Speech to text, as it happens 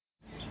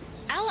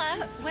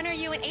Ella, when are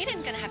you and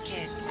Aiden gonna have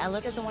kids?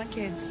 Ella doesn't want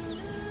kids.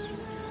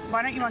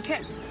 Why don't you want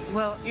kids?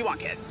 Well, you want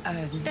kids.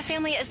 The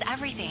family is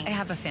everything. I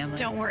have a family.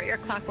 Don't worry, your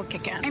clock will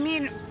kick in. I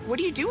mean, what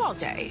do you do all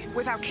day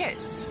without kids?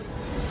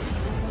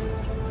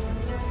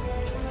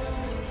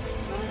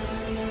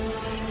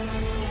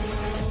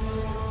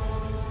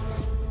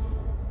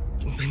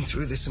 I've been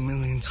through this a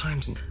million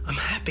times, and I'm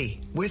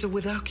happy with or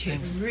without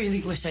kids. I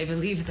really wish I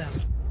believed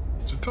them.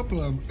 There's a couple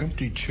of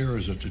empty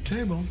chairs at the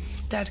table.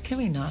 Dad, can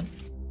we not?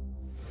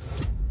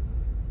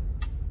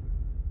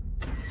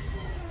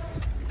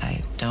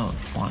 I don't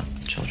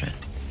want children.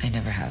 I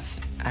never have.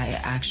 I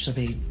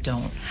actually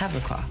don't have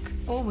a clock.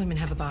 All women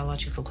have a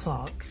biological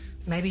clock.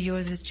 Maybe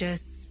yours is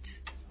just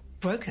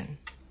broken.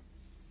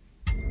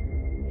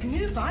 A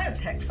new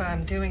biotech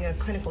firm doing a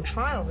clinical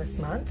trial this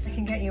month. I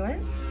can get you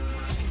in.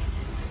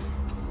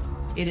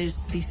 It is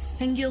the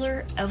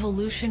singular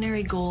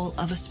evolutionary goal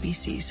of a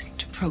species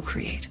to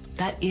procreate.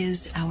 That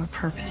is our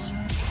purpose.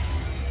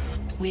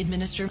 We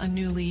administer a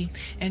newly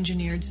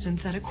engineered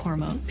synthetic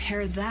hormone,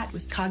 pair that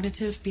with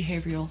cognitive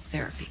behavioral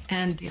therapy,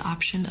 and the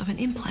option of an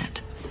implant.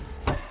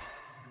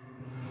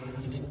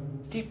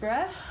 Deep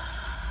breath.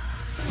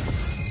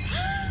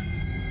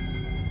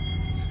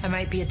 I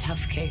might be a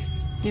tough case.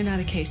 You're not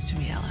a case to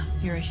me, Ella.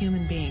 You're a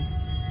human being.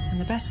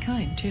 And the best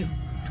kind, too.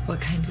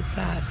 What kind is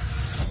that?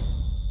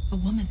 A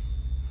woman.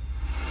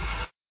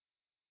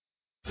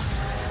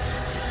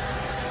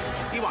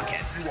 You want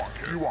kids.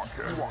 You want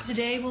kids.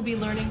 Today we'll be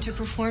learning to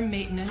perform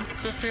maintenance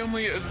The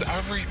family is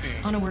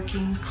everything. on a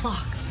working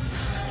clock.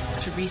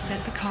 To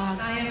reset the cog.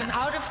 I am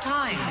out of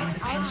time.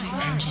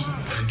 Engine.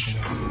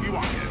 You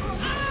want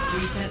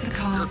kids. Reset the Your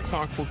cog.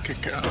 clock will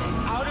kick in.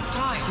 Out of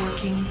time.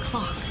 Working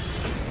clock.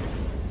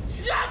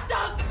 Shut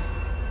up!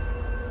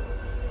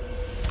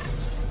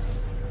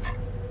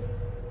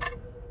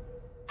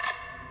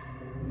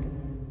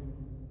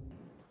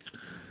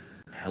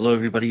 Hello,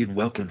 everybody, and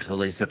welcome to the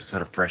latest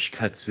episode of Fresh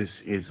Cuts.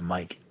 This is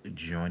Mike,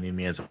 joining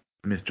me as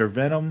Mr.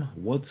 Venom.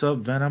 What's up,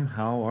 Venom?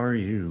 How are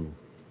you?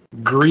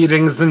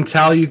 Greetings and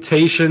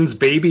salutations,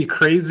 baby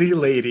crazy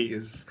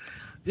ladies.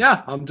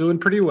 Yeah, I'm doing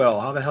pretty well.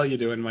 How the hell you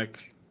doing, Mike?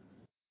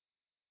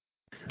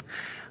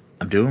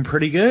 I'm doing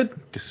pretty good,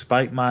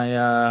 despite my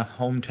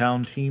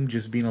hometown team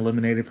just being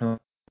eliminated from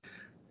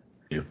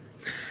you.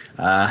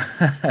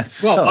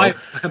 Well,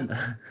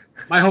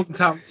 my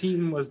hometown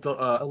team was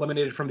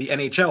eliminated from the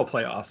NHL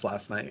playoffs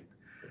last night.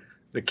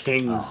 The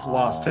Kings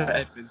lost to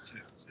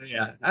Edmonton. So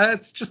yeah,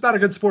 it's just not a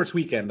good sports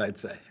weekend, I'd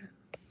say.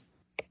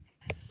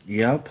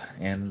 Yep,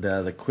 and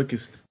the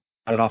quickest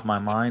out off my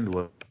mind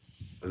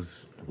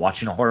was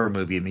watching a horror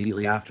movie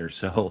immediately after.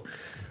 So,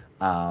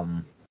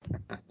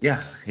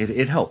 yeah,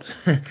 it helped.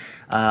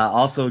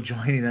 Also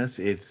joining us,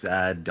 it's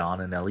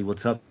Don and Ellie.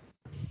 What's up?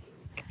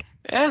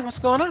 Yeah, what's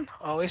going on?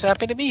 Always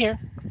happy to be here.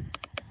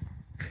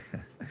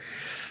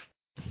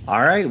 All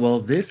right,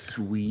 well, this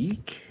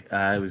week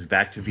it was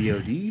back to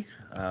VOD,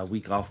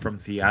 week off from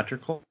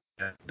theatrical.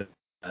 And,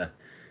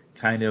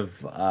 kind of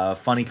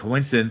funny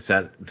coincidence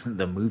that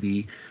the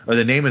movie, or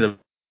the name of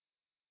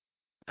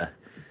the,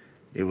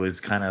 it was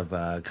kind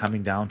of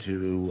coming down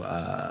to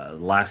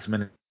last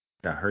minute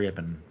to hurry up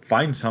and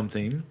find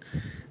something.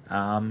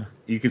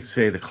 You could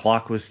say the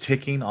clock was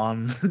ticking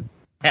on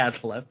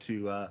had left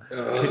to pick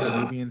a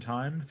movie in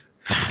time.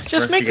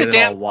 Just make the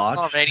damn clock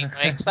already,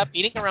 Mike. Stop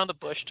beating around the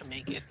bush to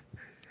make it.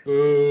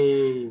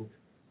 Ooh.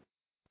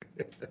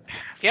 If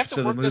you have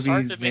to work this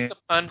hard to make the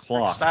pun,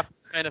 stop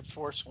trying to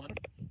force one.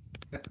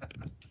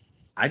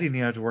 I didn't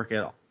even have to work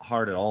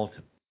hard at all.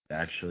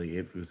 Actually,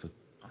 it was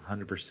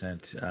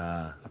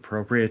 100%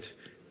 appropriate.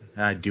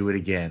 I'd do it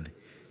again.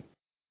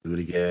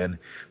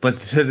 But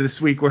this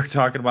week we're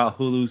talking about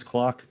Hulu's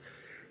Clock.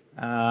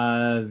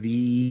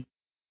 The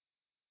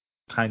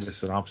kind of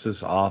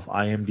synopsis off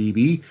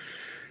IMDb.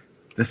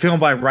 The film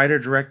by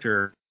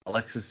writer-director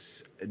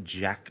Alexis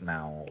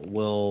Jacknow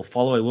will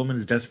follow a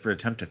woman's desperate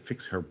attempt to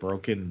fix her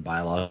broken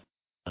biological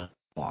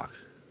clock.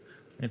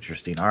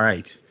 Interesting. All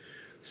right.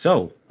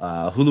 So,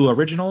 Hulu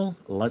original.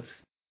 What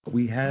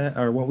we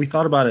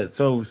thought about it.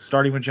 So,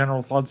 starting with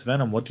general thoughts,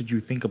 Venom. What did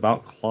you think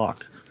about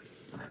Clock?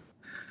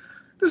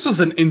 This was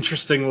an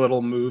interesting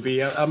little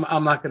movie.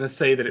 I'm not going to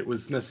say that it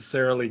was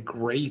necessarily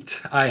great.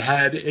 I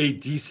had a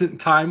decent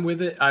time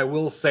with it. I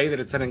will say that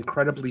it's an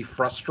incredibly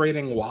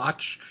frustrating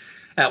watch,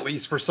 at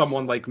least for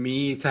someone like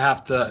me, to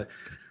have to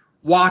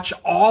watch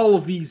all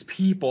of these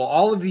people,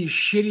 all of these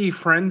shitty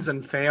friends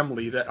and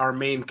family that our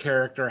main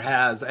character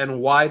has, and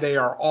why they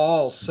are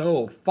all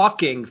so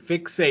fucking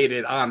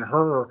fixated on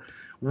her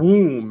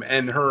womb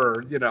and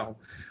her,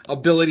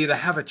 ability to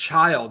have a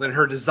child and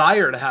her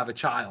desire to have a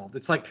child.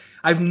 It's like,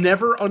 I've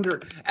never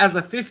as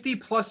a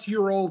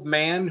 50-plus-year-old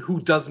man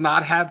who does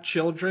not have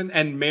children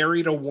and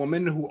married a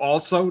woman who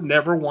also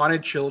never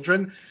wanted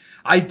children,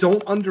 I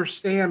don't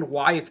understand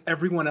why it's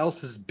everyone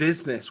else's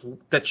business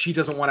that she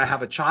doesn't want to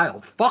have a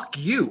child. Fuck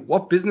you.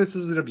 What business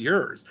is it of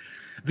yours?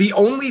 The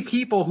only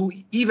people who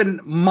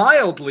even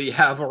mildly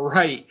have a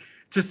right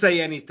to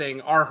say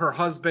anything are her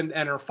husband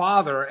and her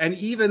father, and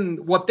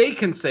even what they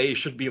can say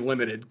should be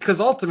limited, because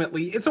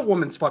ultimately it's a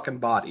woman's fucking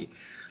body.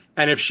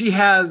 And if she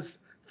has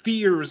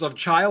fears of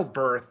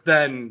childbirth,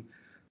 then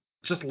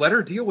just let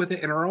her deal with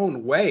it in her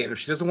own way. And if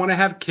she doesn't want to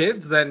have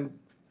kids, then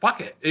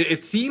fuck it.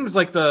 It seems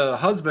like the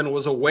husband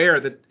was aware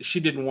that she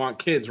didn't want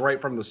kids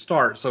right from the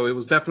start, so it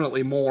was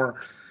definitely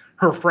more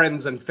her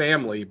friends and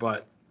family,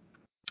 but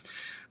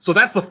so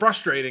that's the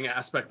frustrating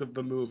aspect of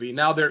the movie.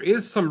 Now, there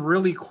is some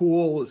really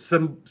cool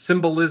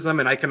symbolism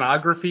and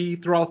iconography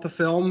throughout the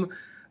film.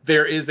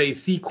 There is a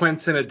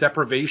sequence in a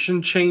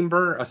deprivation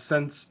chamber, a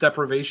sense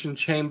deprivation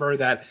chamber,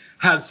 that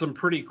has some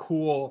pretty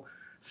cool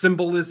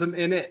symbolism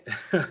in it.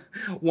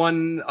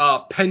 One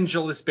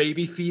pendulous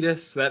baby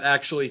fetus that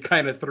actually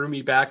kind of threw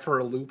me back for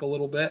a loop a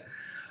little bit.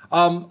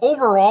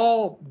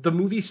 Overall, the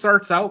movie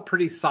starts out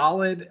pretty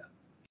solid.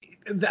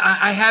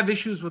 I have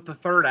issues with the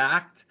third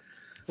act.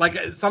 Like,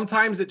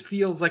 sometimes it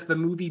feels like the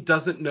movie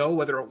doesn't know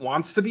whether it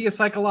wants to be a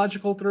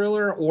psychological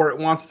thriller or it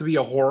wants to be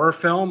a horror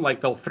film.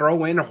 Like, they'll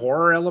throw in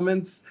horror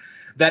elements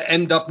that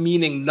end up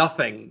meaning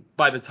nothing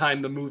by the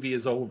time the movie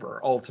is over,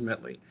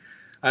 ultimately.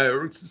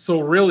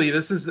 So really,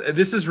 this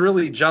is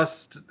really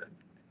just,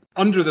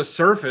 under the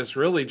surface,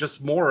 really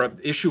just more an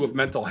issue of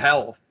mental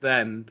health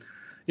than,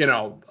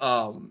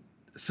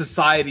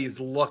 society's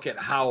look at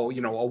how,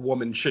 a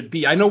woman should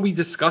be. I know we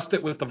discussed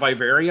it with the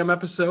Vivarium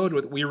episode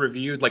we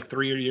reviewed like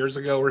 3 years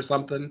ago or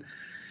something,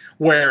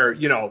 where,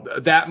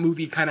 that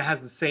movie kind of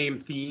has the same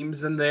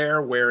themes in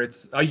there, where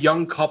it's a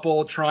young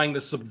couple trying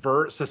to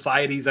subvert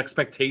society's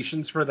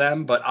expectations for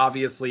them, but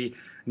obviously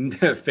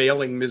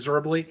failing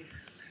miserably.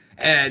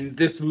 And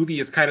this movie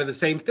is kind of the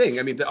same thing.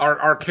 I mean,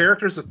 our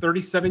character's a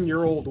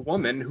 37-year-old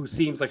woman who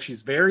seems like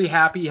she's very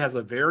happy, has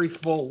a very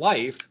full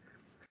life.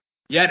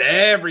 Yet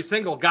every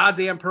single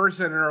goddamn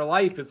person in her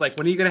life is like,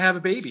 when are you going to have a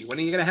baby? When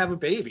are you going to have a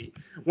baby?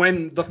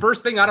 When the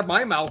first thing out of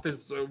my mouth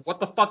is, what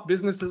the fuck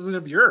business is it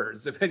of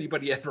yours? If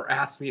anybody ever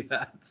asked me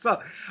that. So,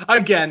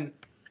 again,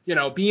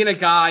 being a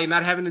guy,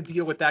 not having to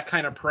deal with that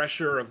kind of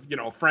pressure of,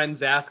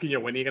 friends asking you,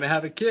 when are you going to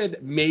have a kid?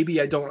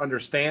 Maybe I don't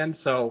understand.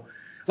 So,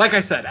 like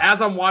I said,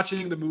 as I'm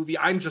watching the movie,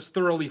 I'm just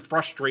thoroughly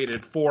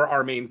frustrated for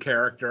our main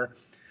character,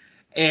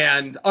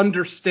 and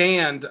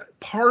understand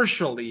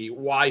partially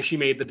why she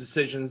made the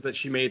decisions that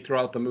she made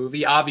throughout the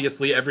movie.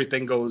 Obviously,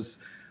 everything goes,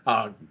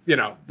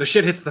 the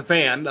shit hits the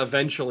fan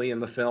eventually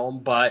in the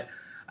film, but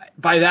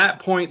by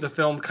that point, the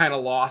film kind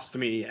of lost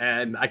me,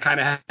 and I kind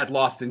of had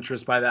lost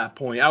interest by that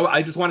point.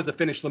 I just wanted to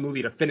finish the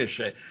movie to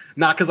finish it,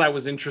 not because I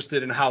was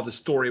interested in how the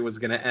story was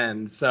going to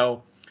end.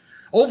 So,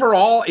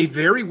 overall, a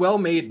very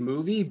well-made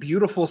movie,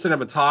 beautiful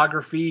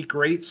cinematography,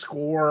 great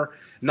score,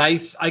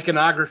 nice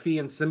iconography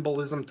and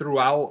symbolism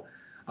throughout.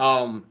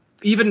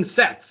 Even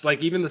sets, like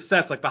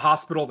the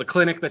hospital, the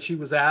clinic that she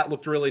was at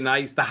looked really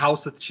nice. The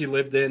house that she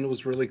lived in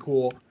was really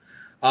cool.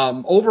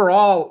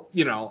 Overall,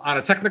 on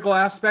a technical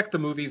aspect, the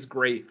movie's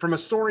great. From a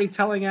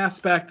storytelling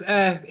aspect,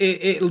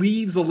 it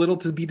leaves a little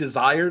to be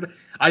desired.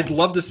 I'd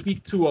love to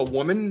speak to a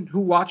woman who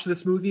watched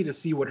this movie to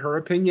see what her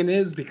opinion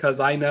is, because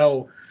I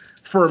know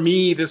for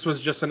me, this was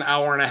just an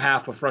hour and a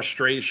half of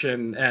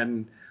frustration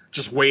and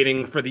just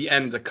waiting for the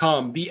end to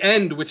come. The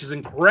end, which is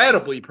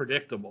incredibly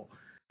predictable.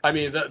 I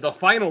mean, the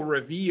final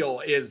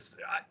reveal is,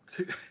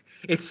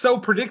 it's so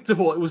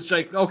predictable. It was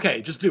like,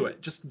 okay, just do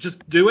it.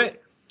 Just do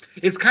it.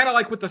 It's kind of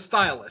like with The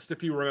Stylist,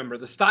 if you remember.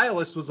 The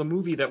Stylist was a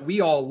movie that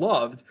we all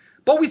loved,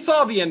 but we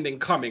saw the ending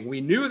coming.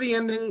 We knew the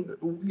ending,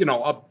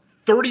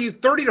 30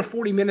 to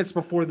 40 minutes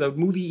before the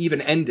movie even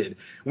ended.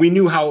 We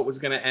knew how it was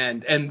going to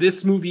end. And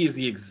this movie is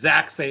the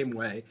exact same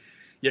way.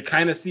 You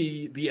kind of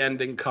see the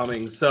ending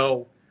coming.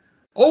 So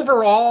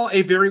overall,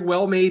 a very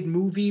well-made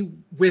movie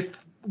with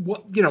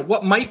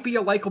what might be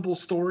a likable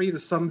story to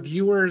some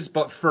viewers,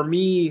 but for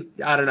me,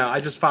 I don't know.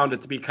 I just found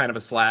it to be kind of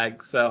a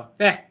slag. So,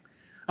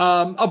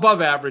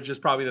 above average is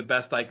probably the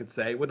best I could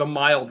say, with a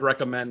mild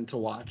recommend to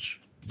watch.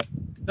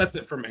 That's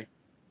it for me.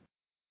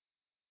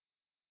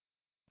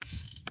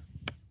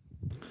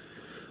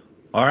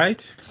 All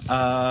right.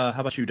 How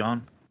about you,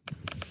 Don?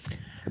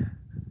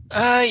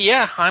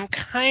 Yeah, I'm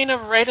kind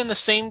of right in the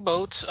same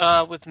boat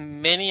with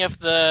many of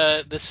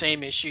the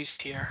same issues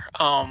here.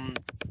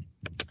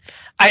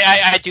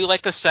 I do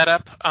like the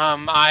setup.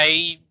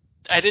 I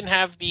didn't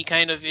have the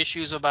kind of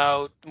issues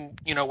about,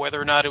 whether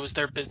or not it was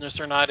their business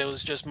or not. It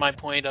was just my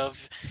point of,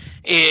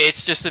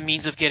 it's just the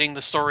means of getting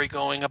the story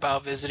going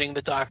about visiting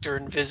the doctor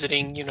and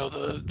visiting,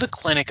 the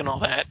clinic and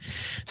all that.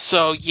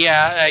 So,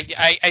 yeah,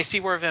 I see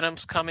where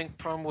Venom's coming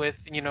from with,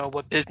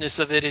 what business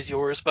of it is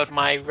yours, but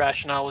my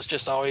rationale was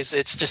just always,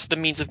 it's just the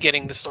means of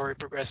getting the story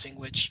progressing,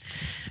 which...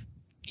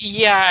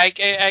 Yeah,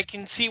 I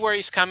can see where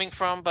he's coming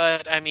from,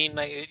 but I mean,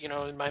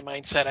 in my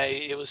mindset,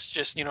 it was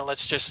just,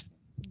 let's just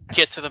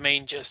get to the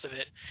main gist of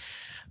it.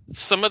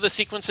 Some of the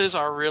sequences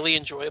are really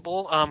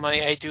enjoyable.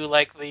 I do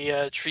like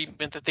the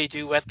treatment that they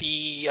do at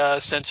the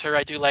center.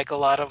 I do like a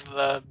lot of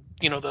the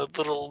the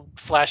little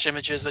flash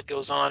images that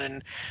goes on,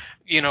 and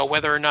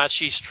whether or not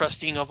she's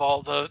trusting of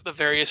all the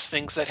various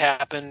things that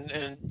happen,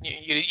 and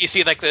you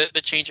see like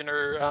the change in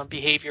her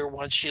behavior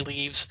once she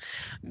leaves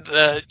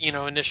the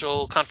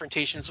initial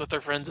confrontations with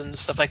her friends and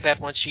stuff like that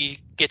once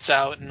she gets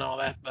out and all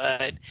that.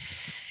 But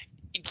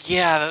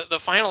yeah, the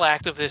final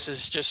act of this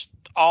is just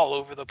all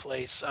over the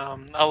place.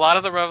 A lot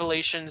of the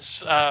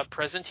revelations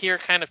present here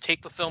kind of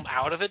take the film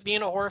out of it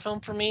being a horror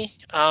film for me.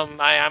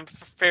 I'm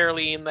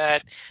fairly in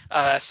that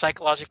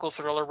psychological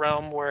thriller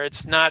realm where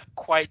it's not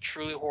quite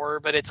truly horror,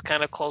 but it's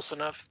kind of close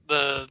enough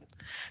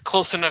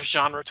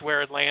genre to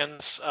where it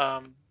lands.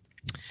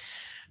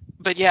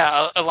 But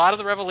yeah, a lot of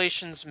the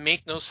revelations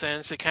make no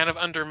sense. It kind of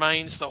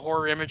undermines the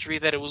horror imagery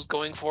that it was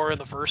going for in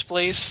the first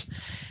place.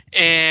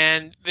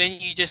 And then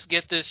you just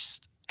get this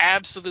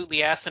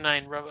absolutely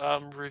asinine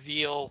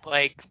reveal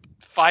like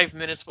 5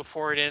 minutes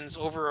before it ends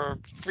over a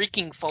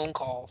freaking phone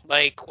call.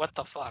 Like, what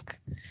the fuck?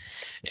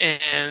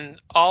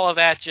 And all of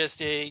that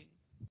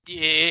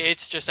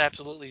it's just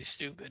absolutely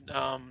stupid.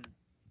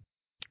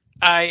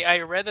 I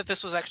read that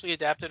this was actually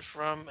adapted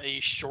from a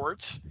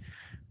short.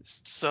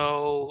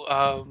 So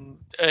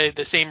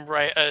the same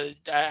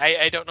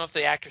I don't know if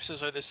the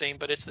actresses are the same,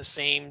 but it's the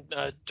same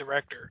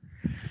director.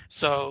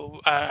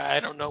 So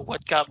I don't know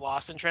what got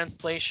lost in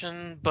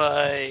translation,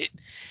 but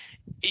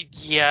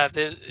yeah,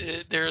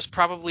 there's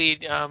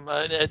probably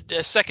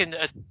a second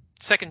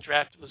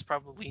draft was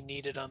probably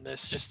needed on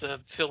this just to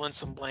fill in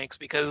some blanks,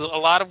 because a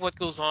lot of what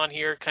goes on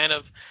here kind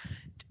of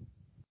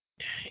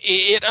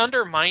it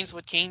undermines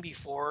what came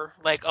before.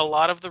 Like, a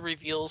lot of the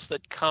reveals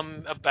that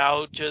come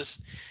about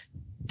just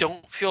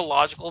don't feel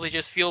logical. They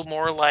just feel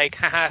more like,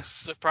 haha,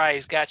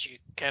 surprise, got you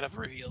kind of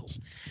reveals.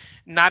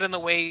 Not in the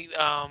way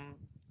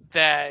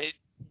that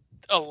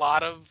a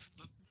lot of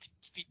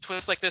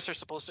twists like this are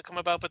supposed to come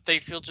about, but they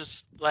feel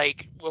just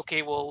like,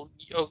 okay, well,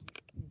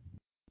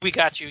 we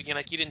got you.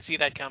 Like, you didn't see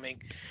that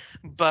coming.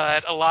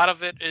 But a lot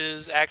of it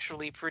is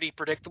actually pretty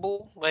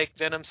predictable. Like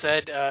Venom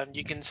said,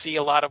 you can see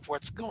a lot of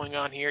what's going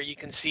on here. You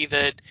can see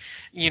that,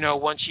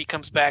 once she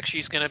comes back,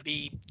 she's going to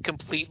be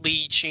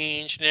completely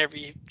changed,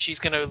 and she's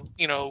going to,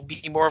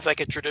 be more of like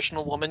a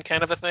traditional woman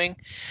kind of a thing.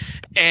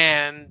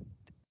 And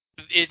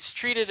it's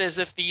treated as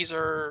if these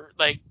are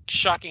like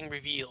shocking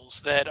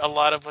reveals, that a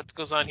lot of what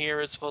goes on here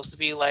is supposed to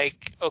be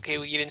like, okay,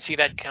 well, you didn't see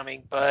that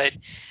coming. But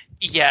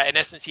yeah, in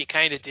essence, you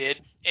kind of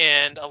did.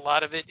 And a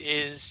lot of it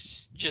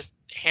is just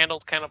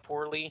handled kind of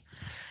poorly.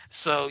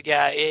 So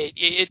yeah,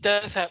 it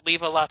does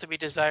leave a lot to be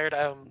desired.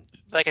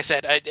 Like I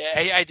said,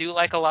 I do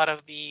like a lot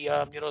of the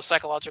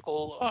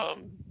psychological.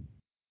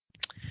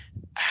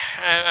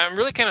 I'm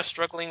really kind of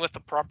struggling with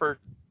the proper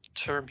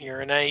term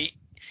here, and I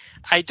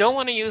don't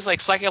want to use like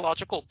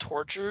psychological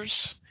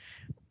tortures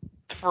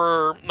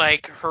for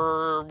like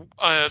her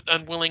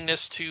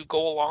unwillingness to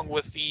go along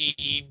with the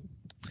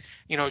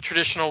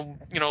traditional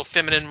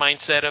feminine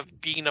mindset of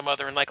being a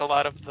mother, and like a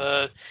lot of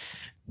the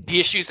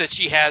issues that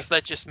she has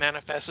that just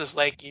manifests as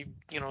like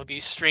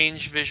these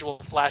strange visual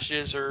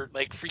flashes or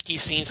like freaky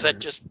scenes that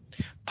just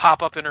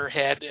pop up in her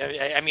head.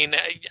 I mean,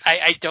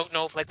 I don't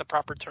know if like the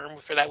proper term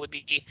for that would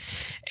be,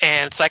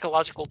 and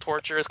psychological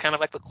torture is kind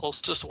of like the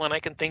closest one I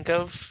can think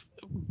of.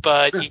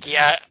 But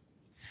yeah,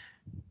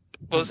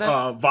 what was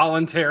that?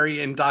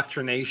 Voluntary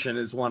indoctrination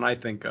is one I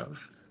think of.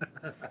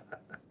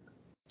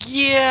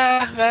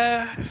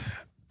 Yeah,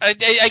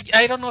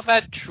 I don't know if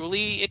that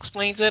truly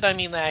explains it. I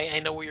mean, I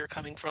know where you're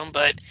coming from,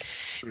 but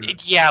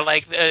yeah,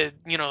 like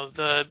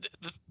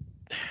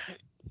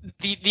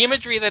the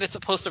imagery that it's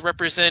supposed to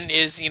represent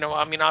is,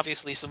 I mean,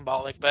 obviously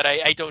symbolic, but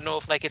I don't know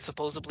if like it's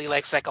supposedly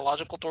like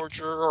psychological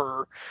torture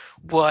or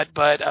what.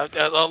 But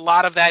a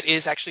lot of that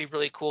is actually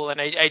really cool,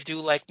 and I do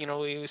like he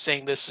was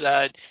saying this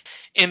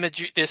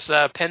imagery, this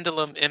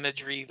pendulum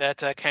imagery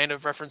that kind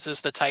of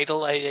references the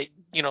title. I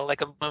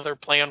like another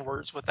play on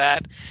words with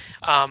that.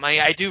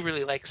 I do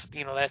really like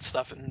that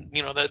stuff, and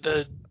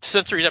the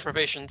sensory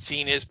deprivation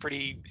scene is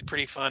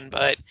pretty fun,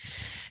 but.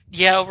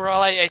 Yeah,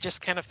 overall, I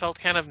just kind of felt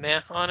kind of meh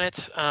on it.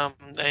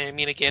 I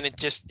mean, again,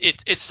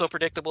 it's so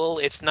predictable.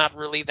 It's not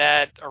really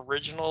that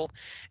original,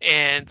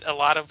 and a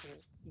lot of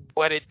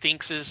what it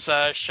thinks is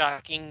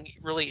shocking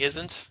really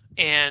isn't.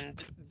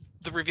 And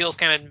the reveals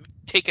kind of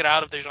take it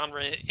out of the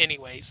genre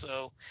anyway.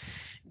 So,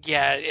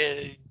 yeah,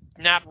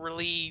 not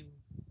really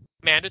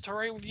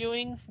mandatory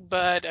viewing,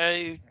 but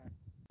I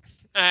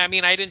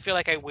mean, I didn't feel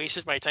like I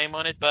wasted my time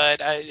on it.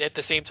 But at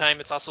the same time,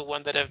 it's also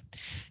one that if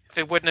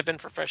it wouldn't have been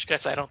for Fresh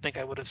Cuts, I don't think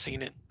I would have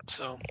seen it.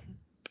 So,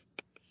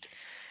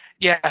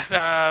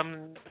 yeah,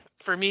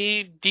 for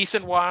me,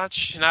 decent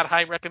watch, not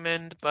high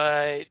recommend,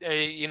 but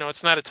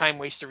it's not a time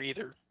waster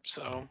either.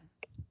 So,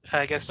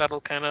 I guess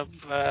that'll kind of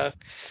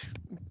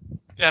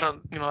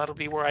that'll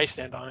be where I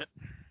stand on it.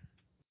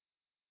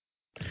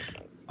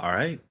 All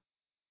right.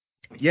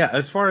 Yeah,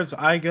 as far as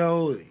I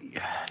go,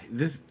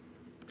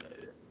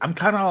 I'm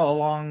kind of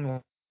along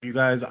with you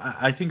guys.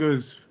 I think it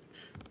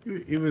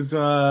was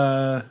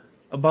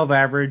above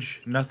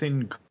average.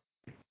 Nothing.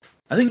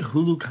 I think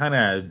Hulu kind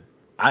of.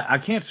 I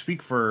can't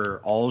speak for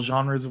all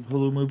genres of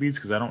Hulu movies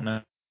because I don't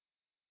know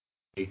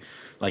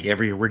like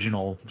every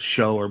original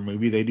show or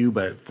movie they do,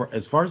 but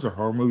as far as the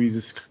horror movies,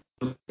 it's kind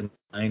of in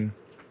line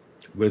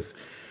with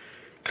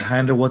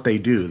kind of what they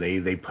do.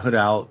 They put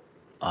out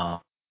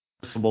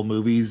possible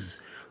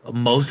movies.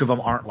 Most of them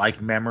aren't like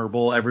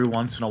memorable. Every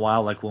once in a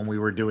while, like when we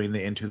were doing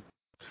the Into,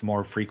 it's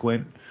more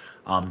frequent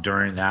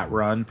during that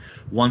run.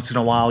 Once in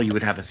a while, you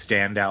would have a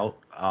standout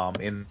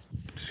in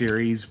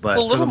series, but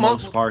for the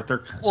most part,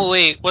 they're. Well,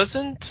 wait,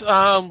 wasn't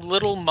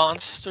Little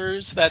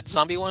Monsters, that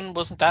zombie one,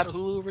 wasn't that a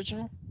Hulu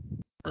original?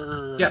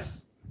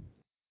 Yes.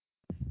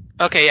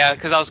 Okay, yeah,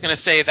 because I was gonna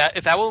say that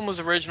if that one was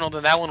original,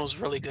 then that one was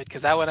really good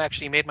because that one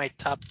actually made my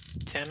top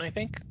 10, I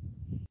think.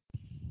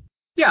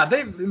 Yeah,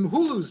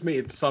 Hulu's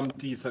made some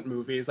decent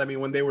movies. I mean,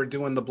 when they were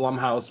doing the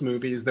Blumhouse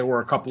movies, there were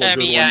a couple of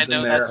good ones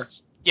in there.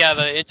 Yeah,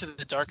 the Into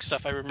the Dark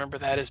stuff, I remember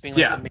that as being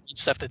like the main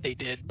stuff that they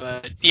did.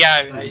 But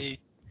yeah,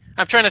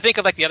 I'm trying to think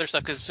of like the other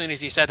stuff because as soon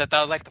as you said that, that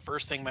was like the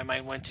first thing my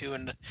mind went to,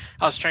 and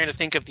I was trying to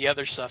think of the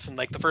other stuff, and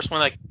like the first one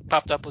that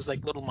popped up was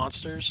like Little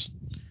Monsters.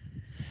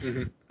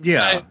 Mm-hmm.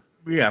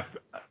 Yeah,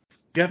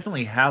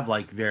 definitely have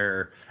like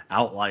their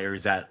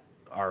outliers that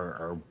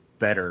are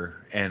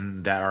better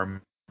and that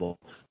are memorable.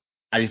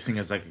 I just think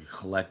as like a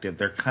collective,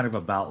 they're kind of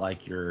about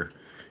like your,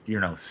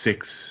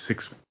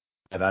 6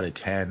 out of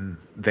 10.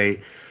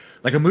 They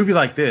like a movie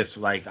like this.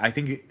 Like I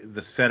think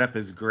the setup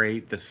is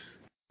great. The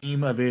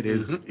theme of it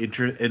is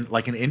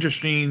like an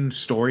interesting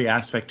story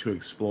aspect to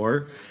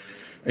explore.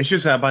 It's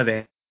just that by the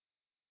end,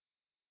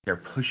 they're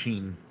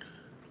pushing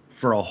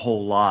for a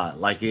whole lot.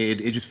 Like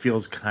it just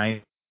feels kind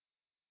of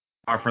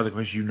far further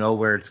because you know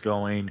where it's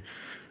going.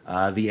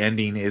 The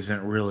ending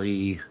isn't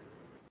really,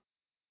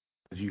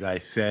 as you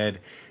guys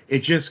said,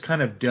 it just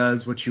kind of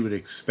does what you would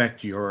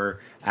expect your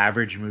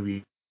average movie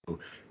to do.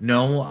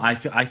 No,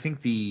 I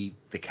think the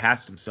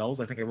cast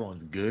themselves, I think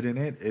everyone's good in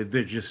it.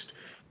 They're just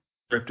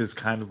script is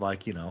kind of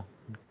like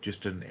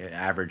just an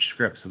average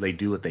script, so they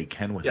do what they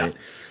can with it.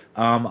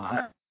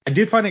 I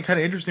did find it kind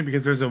of interesting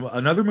because there's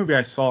another movie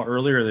I saw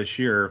earlier this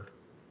year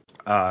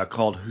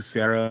called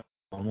Husera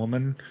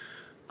Woman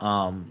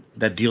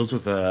that deals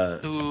with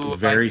a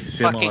very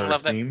similar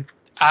theme.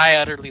 I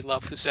utterly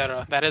love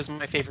Husera. That is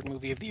my favorite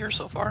movie of the year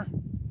so far.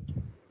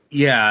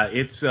 Yeah,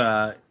 it's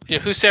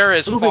Husera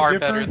is far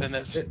better than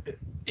this.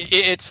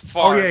 It's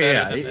far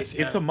better than this.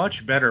 Yeah. It's a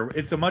much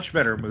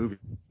better movie.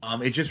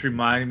 It just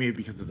reminded me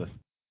because of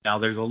now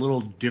there's a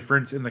little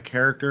difference in the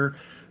character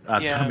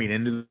coming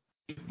into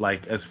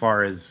like as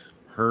far as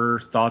her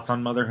thoughts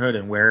on motherhood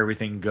and where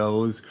everything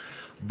goes,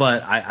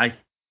 but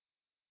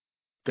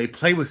they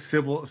play with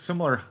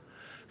similar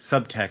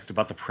subtext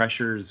about the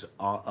pressures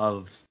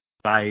of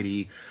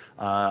society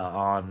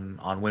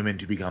on women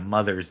to become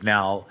mothers.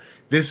 Now,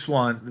 this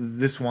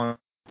one,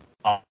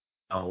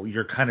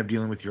 you're kind of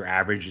dealing with your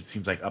average. It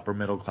seems like upper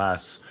middle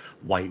class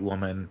white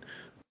woman,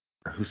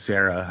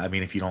 Husera. I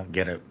mean, if you don't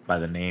get it by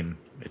the name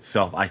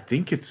itself, I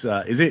think it's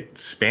is it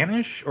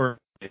Spanish or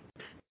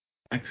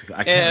Mexico?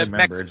 I can't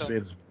remember. Mexico.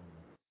 It's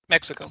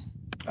Mexico.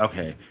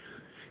 Okay.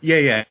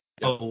 Yeah.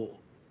 So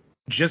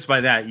just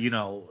by that,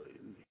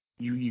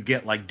 you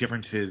get like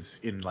differences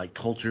in like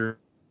culture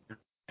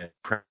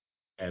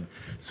and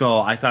so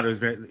I thought it's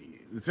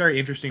very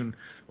interesting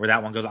where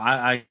that one goes.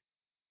 I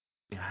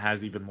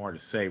has even more to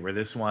say where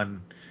this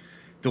one,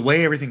 the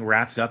way everything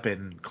wraps up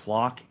in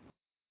Clock,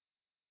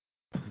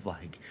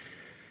 like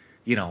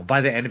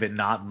by the end of it,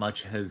 not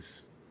much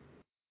has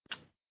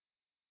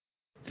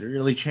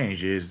really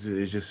changed.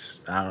 It's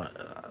just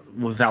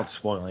without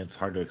spoiling, it's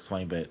hard to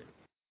explain. But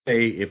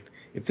if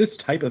this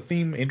type of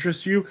theme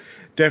interests you,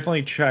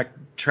 definitely track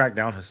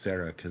down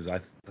Hysterica because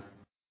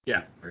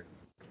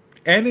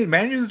and it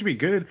manages to be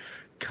good,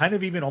 kind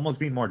of even almost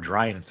being more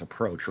dry in its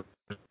approach.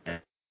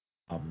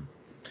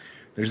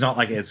 There's not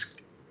like as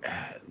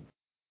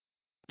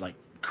like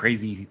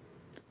crazy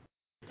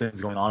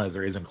things going on as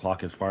there is in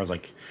Clock as far as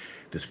like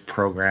this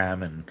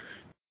program and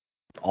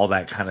all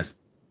that kind of.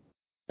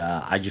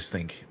 I just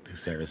think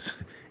Sarah's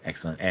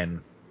excellent,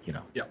 and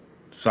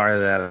sorry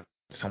that I had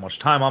so much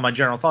time on my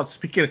general thoughts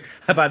speaking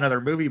about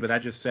another movie, but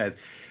that just says,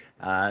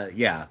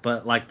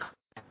 but like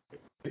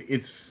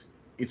it's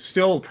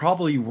still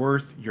probably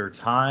worth your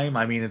time.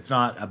 I mean, it's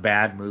not a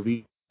bad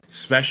movie,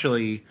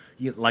 especially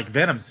like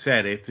Venom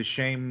said. It's a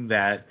shame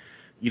that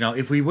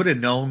if we would have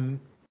known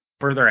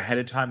further ahead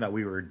of time that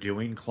we were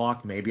doing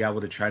Clock, maybe I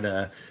would have tried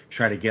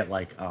to get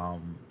like a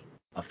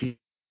few.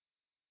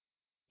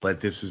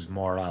 But this was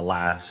more a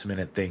last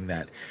minute thing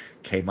that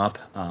came up.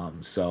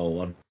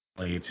 So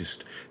it's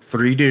just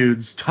three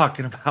dudes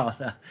talking about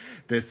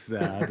this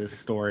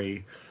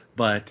story.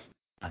 But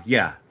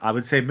I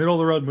would say middle of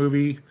the road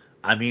movie.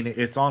 I mean,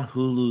 it's on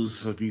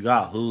Hulu, so if you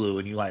got Hulu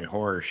and you like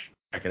horror,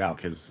 check it out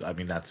because I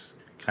mean that's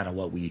kind of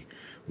what we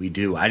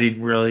do. I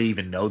didn't really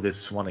even know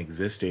this one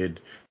existed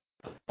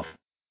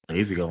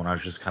days ago when I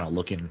was just kind of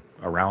looking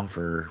around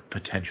for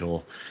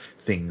potential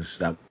things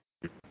that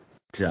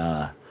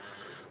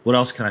what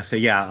else can I say?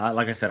 Yeah,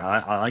 like I said,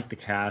 I like the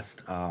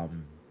cast.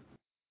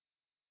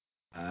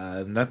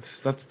 And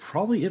that's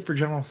probably it for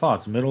general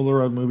thoughts. Middle of the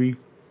road movie.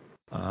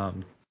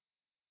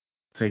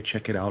 Say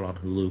check it out on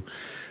Hulu.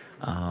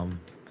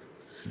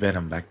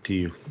 Venom, back to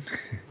you.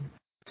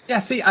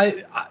 Yeah, see,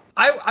 I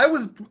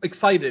was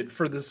excited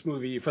for this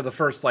movie for the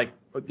first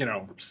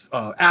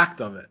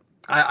act of it.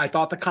 I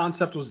thought the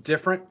concept was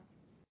different.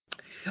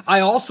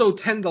 I also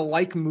tend to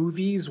like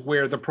movies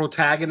where the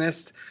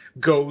protagonist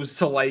goes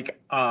to like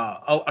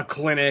a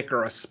clinic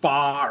or a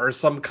spa or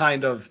some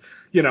kind of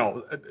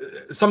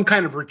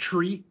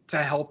retreat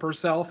to help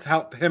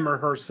him or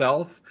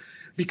herself,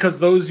 because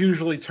those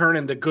usually turn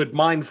into good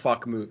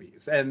mindfuck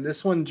movies, and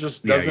this one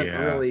just doesn't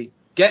really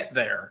get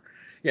there.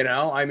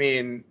 I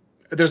mean,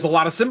 there's a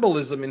lot of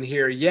symbolism in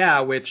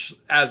here, which,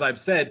 as I've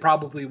said,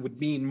 probably would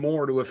mean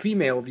more to a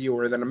female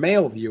viewer than a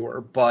male viewer,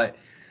 but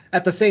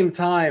at the same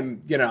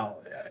time,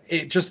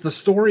 it just, the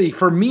story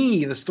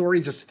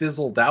just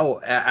fizzled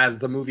out as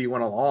the movie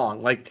went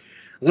along. Like,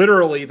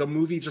 literally, the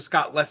movie just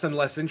got less and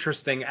less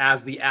interesting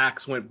as the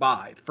acts went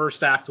by. The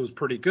first act was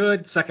pretty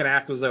good. Second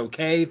act was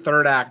okay.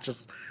 Third act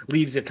just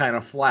leaves you kind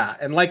of flat.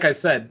 And like I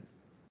said,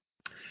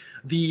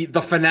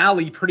 the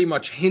finale pretty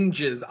much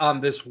hinges on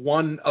this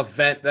one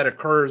event that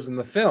occurs in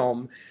the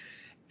film.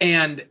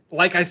 And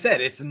like I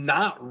said, it's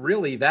not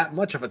really that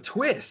much of a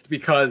twist,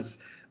 because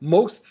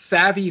most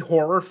savvy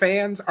horror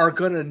fans are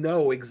going to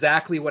know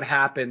exactly what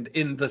happened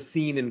in the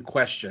scene in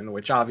question,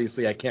 which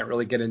obviously I can't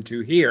really get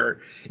into here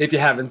if you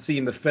haven't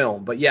seen the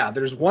film. But yeah,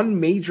 there's one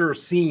major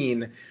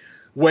scene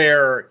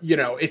where,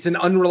 it's an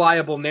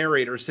unreliable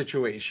narrator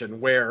situation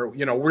where,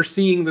 we're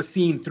seeing the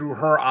scene through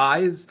her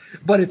eyes,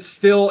 but it's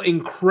still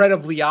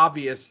incredibly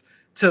obvious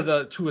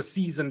to a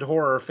seasoned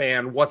horror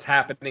fan what's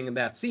happening in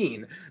that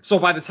scene. So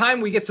by the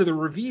time we get to the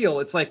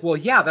reveal, it's like, well,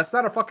 yeah, that's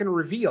not a fucking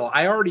reveal.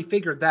 I already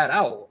figured that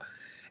out.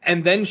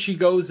 And then she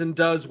goes and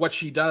does what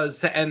she does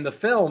to end the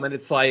film, and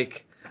it's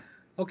like,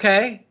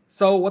 okay,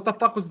 so what the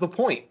fuck was the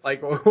point?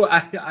 Like,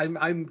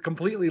 I'm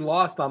completely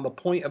lost on the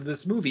point of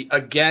this movie.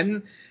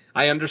 Again,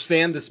 I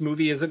understand this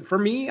movie isn't for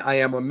me. I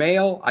am a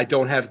male. I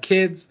don't have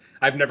kids.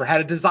 I've never had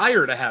a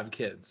desire to have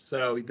kids.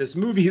 So this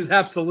movie is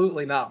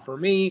absolutely not for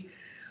me.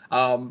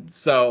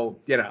 So,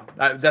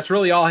 that's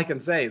really all I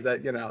can say, is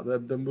that,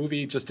 the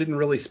movie just didn't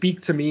really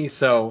speak to me,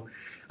 so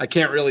I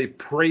can't really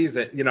praise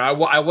it.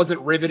 I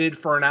wasn't riveted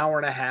for an hour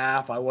and a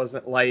half. I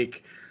wasn't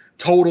like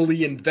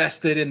totally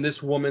invested in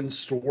this woman's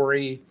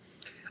story.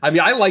 I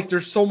mean, I liked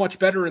her so much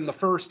better in the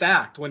first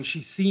act, when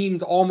she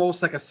seemed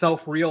almost like a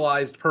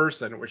self-realized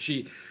person, where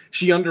she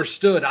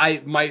understood,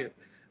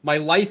 my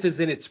life is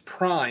in its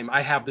prime.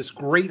 I have this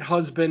great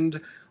husband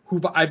who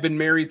I've been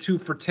married to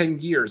for 10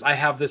 years. I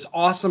have this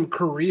awesome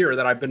career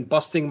that I've been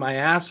busting my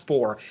ass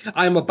for.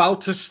 I'm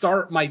about to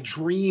start my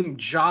dream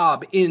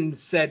job in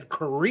said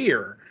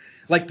career.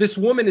 Like, this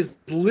woman is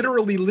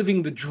literally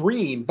living the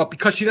dream, but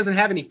because she doesn't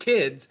have any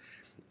kids,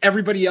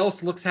 everybody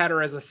else looks at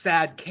her as a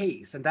sad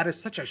case. And that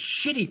is such a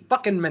shitty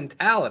fucking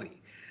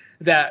mentality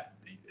that,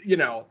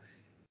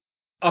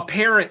 a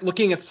parent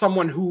looking at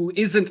someone who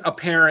isn't a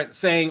parent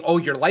saying, oh,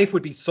 your life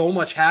would be so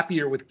much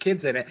happier with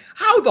kids in it.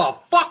 How the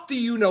fuck do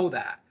you know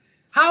that?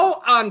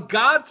 How on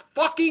God's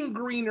fucking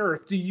green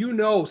earth do you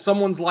know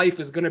someone's life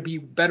is going to be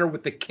better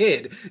with the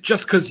kid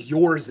just because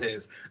yours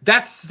is?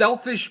 That's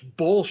selfish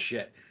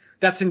bullshit.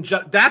 That's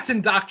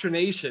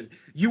indoctrination.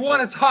 You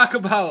want to talk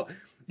about,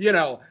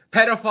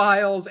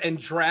 pedophiles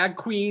and drag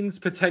queens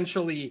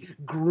potentially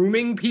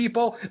grooming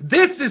people?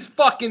 This is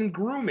fucking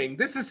grooming.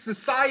 This is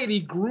society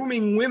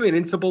grooming women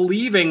into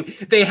believing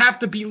they have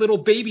to be little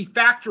baby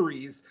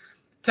factories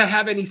to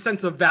have any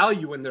sense of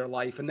value in their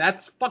life, and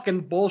that's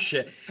fucking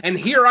bullshit. And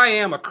here I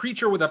am, a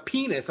creature with a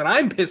penis, and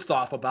I'm pissed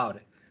off about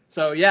it.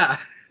 So yeah,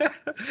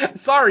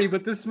 sorry,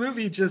 but this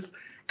movie just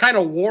kind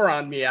of wore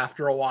on me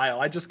after a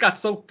while. I just got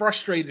so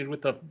frustrated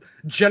with the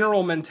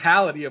general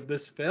mentality of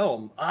this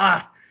film.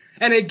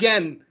 And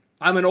again,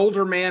 I'm an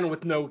older man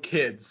with no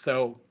kids,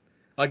 so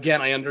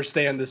again, I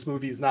understand this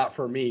movie's not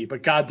for me,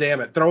 but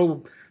goddamn it,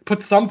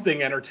 put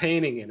something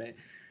entertaining in it.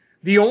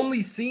 The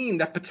only scene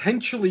that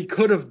potentially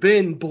could have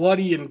been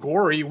bloody and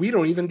gory, we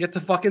don't even get to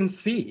fucking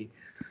see,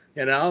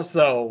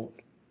 so,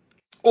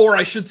 or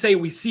I should say,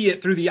 we see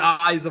it through the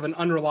eyes of an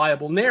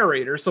unreliable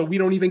narrator, so we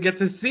don't even get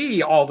to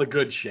see all the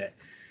good shit.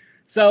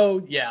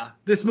 So yeah,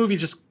 this movie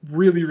just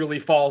really, really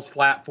falls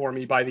flat for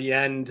me by the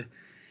end.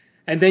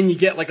 And then you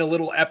get like a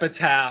little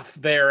epitaph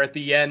there at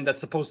the end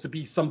that's supposed to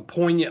be some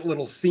poignant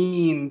little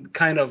scene,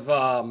 kind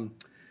of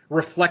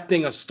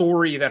reflecting a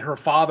story that her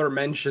father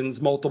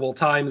mentions multiple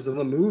times in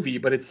the movie.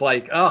 But it's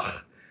like,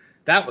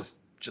 that was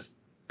just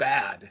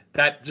bad.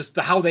 That just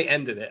how they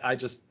ended it, I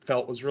just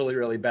felt was really,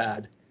 really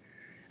bad.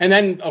 And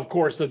then, of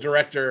course, the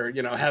director,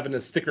 having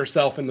to stick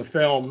herself in the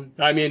film.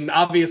 I mean,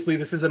 obviously,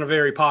 this isn't a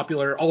very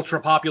popular,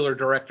 ultra-popular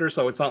director,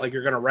 so it's not like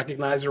you're going to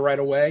recognize her right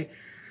away.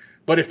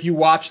 But if you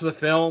watch the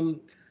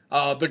film,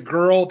 the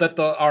girl that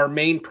our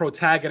main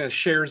protagonist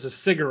shares a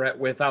cigarette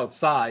with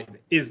outside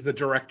is the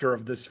director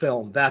of this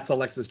film. That's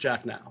Alexis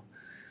Jacknow.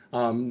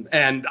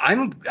 And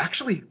I'm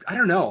actually, I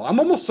don't know, I'm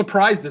almost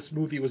surprised this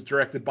movie was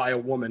directed by a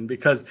woman,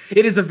 because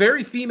it is a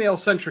very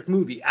female-centric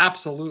movie,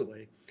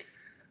 absolutely.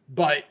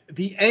 But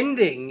the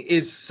ending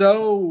is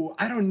so,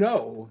 I don't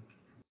know,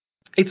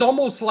 it's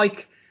almost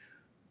like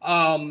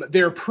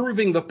they're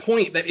proving the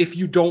point that if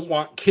you don't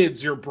want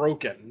kids, you're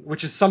broken,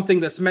 which is something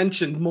that's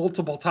mentioned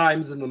multiple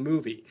times in the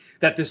movie,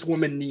 that this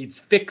woman needs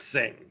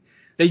fixing.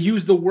 They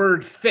use the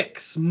word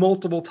fix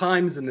multiple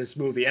times in this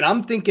movie, and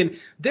I'm thinking,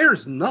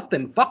 there's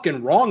nothing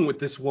fucking wrong with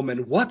this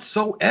woman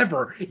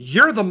whatsoever.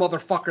 You're the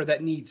motherfucker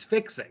that needs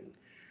fixing.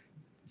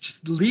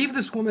 Just leave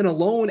this woman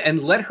alone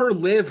and let her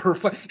live her...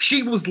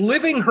 She was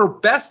living her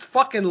best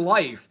fucking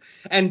life,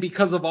 and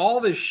because of all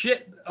this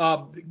shit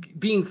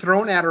being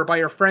thrown at her by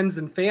her friends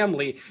and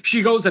family,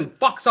 she goes and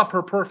fucks up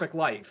her perfect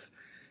life,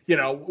 you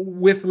know,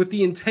 with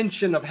the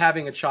intention of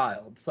having a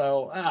child.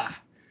 So,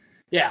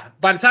 yeah.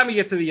 By the time we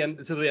get to the end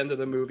of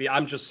the movie,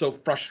 I'm just so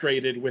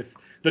frustrated with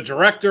the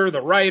director,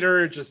 the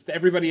writer, just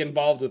everybody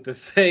involved with this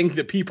thing,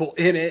 the people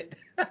in it.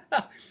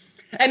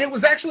 And it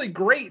was actually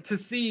great to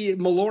see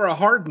Melora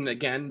Hardin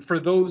again. For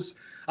those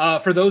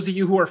of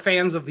you who are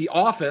fans of The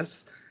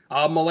Office,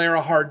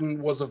 Melora Hardin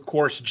was, of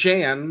course,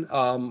 Jan,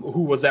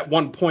 who was at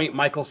one point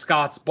Michael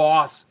Scott's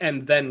boss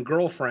and then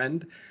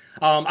girlfriend.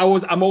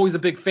 I'm always a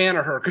big fan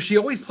of her because she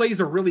always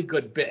plays a really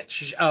good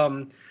bitch.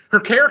 Her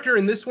character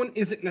in this one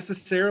isn't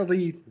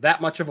necessarily that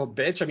much of a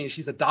bitch. I mean,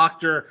 she's a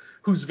doctor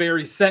who's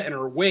very set in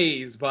her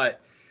ways, but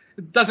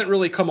it doesn't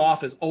really come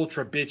off as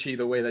ultra bitchy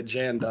the way that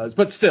Jan does.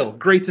 But still,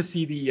 great to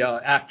see the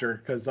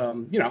actor because,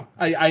 you know,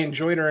 I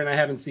enjoyed her and I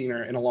haven't seen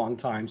her in a long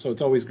time, so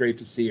it's always great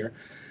to see her.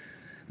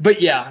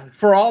 But yeah,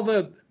 for all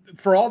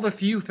the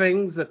few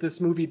things that this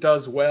movie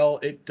does well,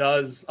 it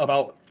does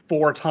about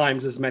 4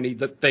 times as many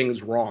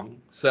things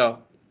wrong. So,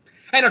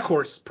 and of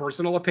course,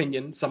 personal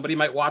opinion. Somebody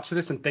might watch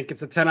this and think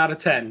it's a 10 out of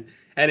 10.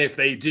 And if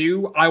they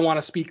do, I want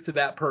to speak to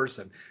that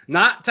person.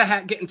 Not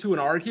to get into an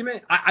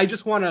argument. I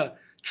just want to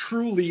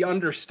truly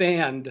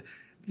understand,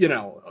 you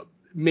know,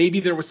 maybe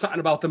there was something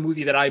about the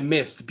movie that I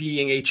missed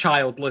being a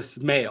childless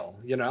male,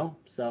 you know?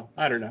 So,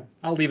 I don't know.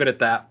 I'll leave it at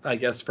that, I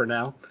guess, for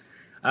now.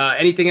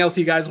 Anything else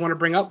you guys want to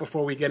bring up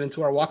before we get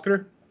into our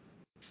walkthrough?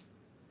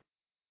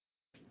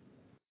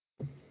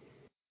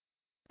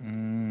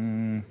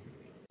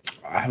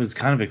 I was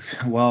kind of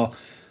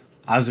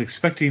I was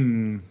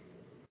expecting,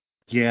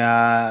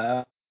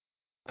 yeah.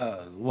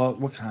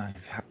 What kind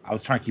of? I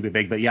was trying to keep it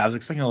big, but yeah, I was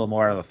expecting a little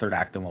more out of the third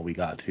act than what we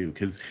got too.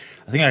 Because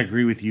I think I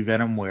agree with you,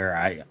 Venom, where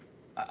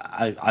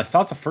I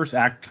thought the first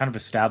act kind of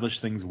established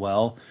things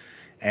well,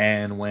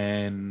 and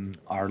when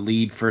our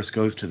lead first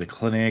goes to the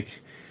clinic,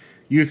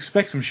 you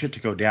expect some shit to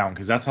go down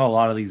because that's how a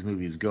lot of these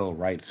movies go,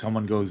 right?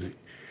 Someone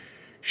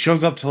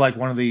shows up to like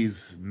one of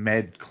these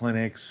med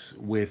clinics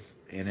with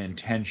an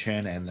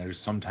intention, and there's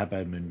some type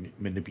of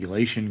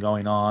manipulation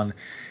going on,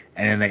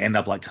 and then they end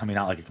up like coming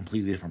out like a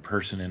completely different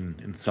person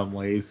in some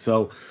ways.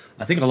 So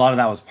I think a lot of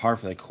that was par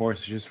for the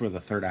course. Just for the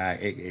third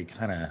act, it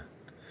kind of,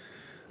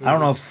 I don't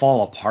know if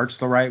fall apart's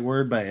the right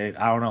word, but I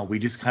don't know. We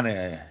just kind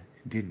of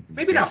didn't.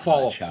 Maybe not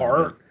fall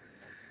apart.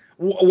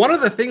 One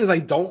of the things I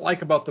don't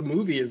like about the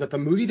movie is that the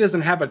movie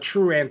doesn't have a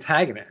true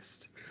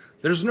antagonist.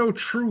 There's no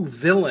true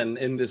villain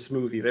in this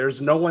movie. There's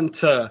no one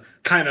to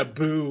kind of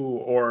boo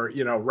or,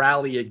 you know,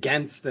 rally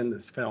against in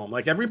this film.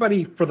 Like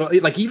everybody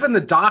even the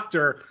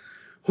doctor,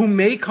 who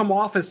may come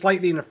off as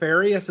slightly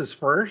nefarious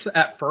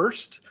at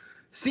first,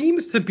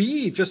 seems to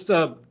be just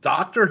a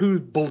doctor who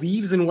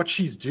believes in what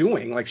she's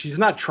doing. Like she's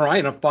not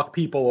trying to fuck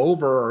people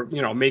over or,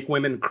 you know, make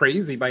women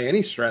crazy by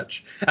any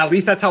stretch. At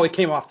least that's how it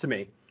came off to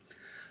me.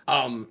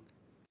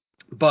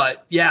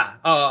 But yeah,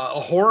 a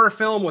horror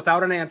film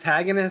without an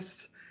antagonist.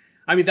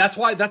 I mean, that's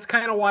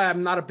kind of why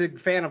I'm not a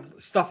big fan of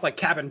stuff like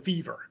Cabin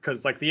Fever,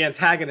 because like the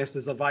antagonist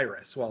is a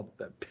virus. Well,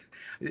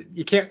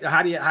 you can't.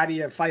 How do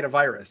you fight a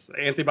virus?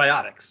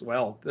 Antibiotics.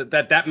 Well,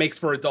 that makes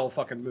for a dull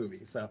fucking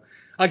movie. So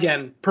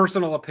again,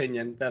 personal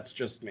opinion. That's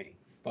just me.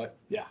 But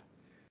yeah,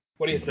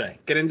 what do you say?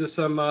 Get into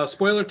some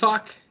spoiler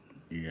talk?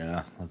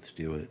 Yeah, let's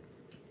do it.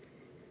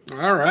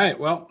 All right.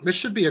 Well, this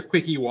should be a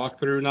quickie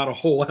walkthrough. Not a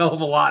whole hell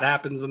of a lot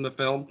happens in the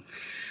film.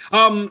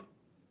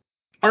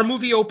 Our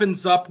movie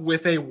opens up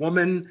with a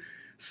woman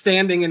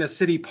standing in a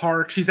city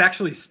park. She's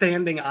actually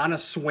standing on a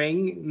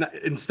swing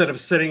instead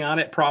of sitting on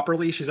it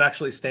properly. She's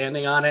actually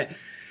standing on it.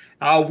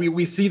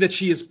 We see that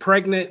she is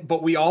pregnant,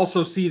 but we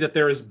also see that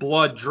there is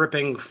blood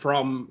dripping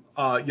from,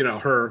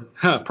 her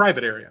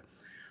private area.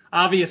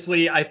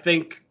 Obviously, I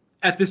think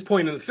at this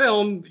point in the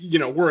film, you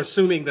know, we're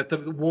assuming that the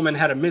woman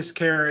had a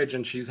miscarriage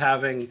and she's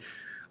having,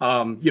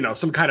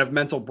 some kind of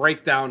mental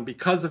breakdown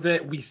because of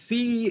it. We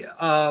see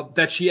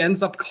that she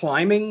ends up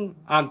climbing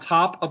on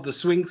top of the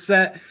swing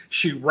set.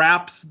 She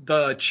wraps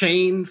the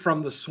chain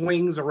from the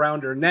swings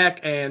around her neck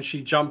and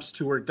she jumps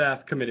to her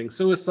death, committing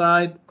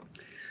suicide.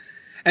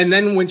 And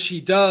then when she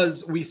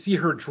does, we see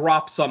her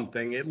drop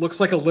something. It looks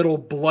like a little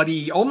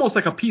bloody, almost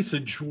like a piece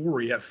of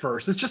jewelry at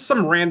first. It's just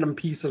some random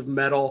piece of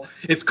metal.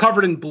 It's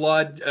covered in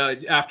blood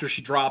after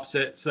she drops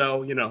it.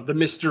 So, you know, the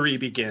mystery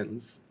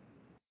begins.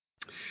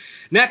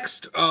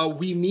 Next,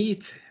 we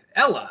meet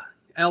Ella.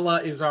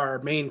 Ella is our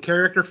main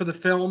character for the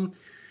film.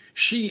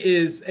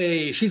 She's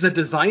a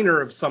designer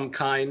of some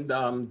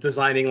kind,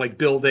 designing like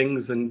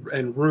buildings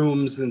and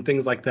rooms and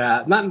things like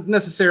that. Not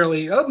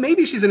necessarily,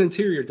 maybe she's an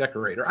interior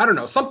decorator. I don't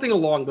know, something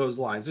along those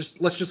lines.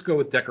 Let's just go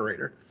with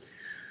decorator.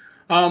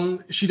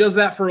 She does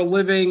that for a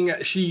living.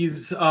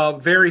 She's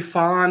very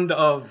fond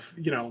of,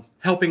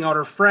 helping out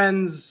her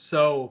friends.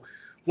 So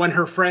when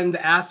her friend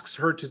asks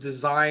her to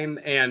design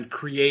and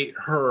create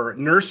her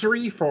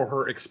nursery for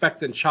her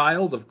expectant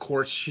child, of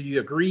course she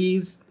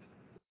agrees.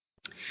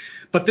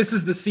 But this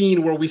is the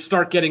scene where we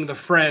start getting the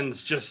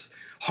friends just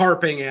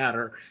harping at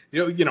her.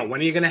 When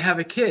are you going to have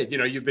a kid?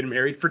 You've been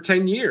married for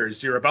 10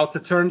 years. You're about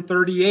to turn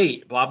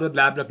 38, blah, blah,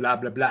 blah, blah, blah,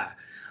 blah,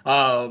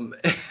 blah.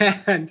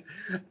 And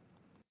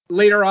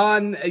later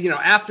on,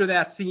 after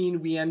that scene,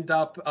 we end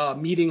up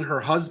meeting her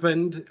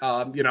husband,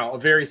 a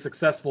very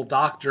successful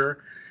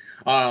doctor.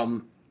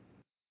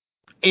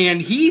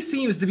 And he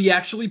seems to be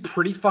actually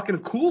pretty fucking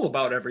cool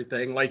about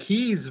everything. Like,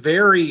 he's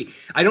very,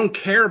 I don't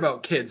care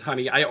about kids,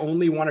 honey. I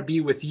only want to be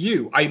with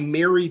you. I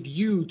married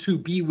you to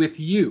be with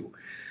you,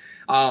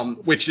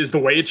 which is the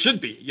way it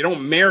should be. You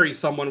don't marry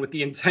someone with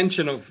the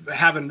intention of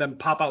having them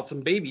pop out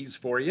some babies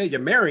for you. You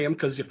marry them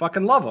because you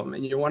fucking love them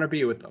and you want to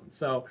be with them.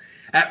 So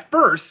at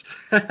first,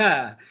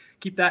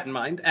 keep that in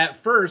mind.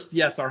 At first,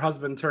 yes, our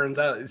husband turns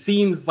out, it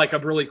seems like a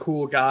really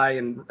cool guy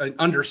and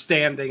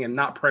understanding and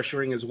not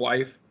pressuring his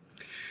wife.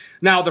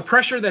 Now, the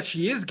pressure that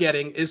she is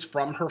getting is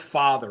from her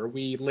father.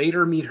 We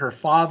later meet her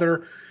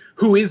father,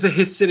 who is a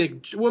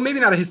Hasidic, well, maybe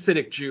not a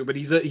Hasidic Jew, but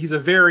he's a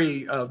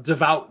very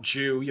devout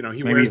Jew. He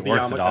maybe wears the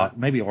yarmulke.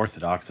 Maybe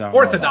Orthodox.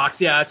 Orthodox,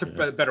 yeah, that's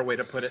a better way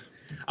to put it.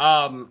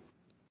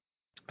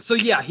 So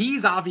yeah,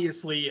 he's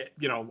obviously,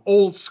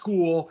 old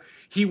school.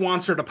 He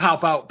wants her to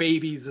pop out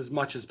babies as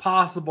much as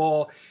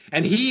possible.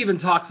 And he even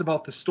talks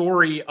about the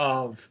story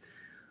of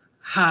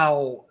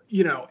how,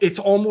 it's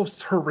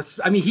almost her,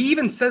 he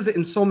even says it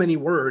in so many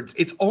words.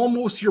 It's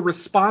almost your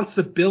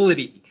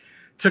responsibility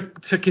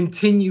to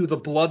continue the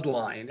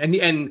bloodline.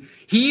 And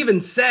he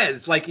even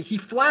says, like, he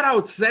flat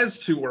out says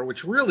to her,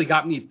 which really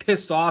got me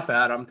pissed off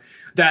at him,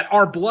 that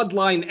our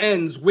bloodline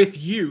ends with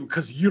you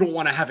because you don't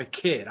want to have a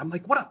kid. I'm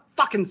like, what a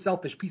fucking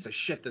selfish piece of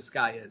shit this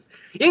guy is.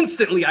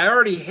 Instantly, I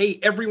already hate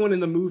everyone in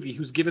the movie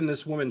who's given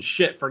this woman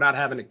shit for not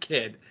having a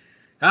kid.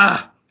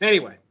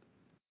 Anyway.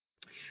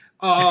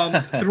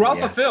 Throughout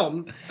the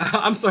film,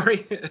 I'm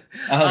sorry.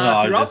 Oh, no,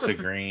 I'm just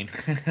agreeing.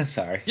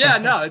 Sorry. Yeah,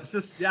 no, it's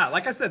just,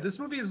 like I said, this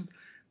movie is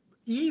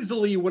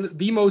easily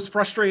the most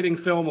frustrating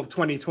film of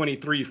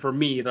 2023 for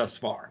me thus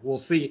far. We'll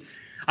see.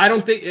 I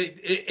don't think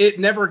it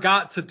never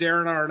got to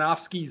Darren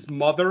Aronofsky's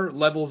Mother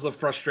levels of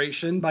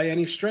frustration by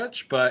any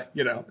stretch, but,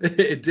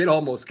 it did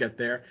almost get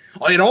there.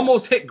 It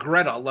almost hit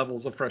Greta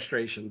levels of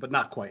frustration, but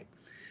not quite.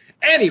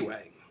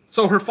 Anyway,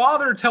 so her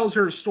father tells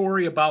her a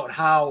story about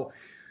how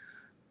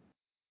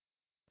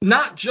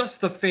not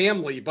just the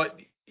family, but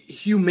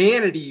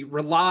humanity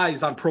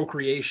relies on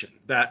procreation.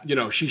 That,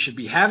 she should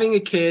be having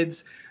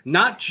kids,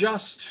 not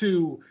just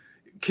to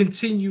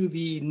continue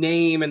the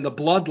name and the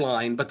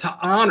bloodline, but to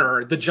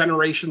honor the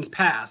generations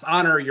past,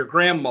 honor your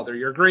grandmother,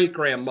 your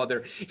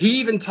great-grandmother. He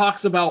even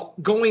talks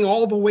about going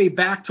all the way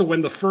back to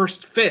when the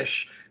first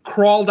fish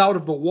crawled out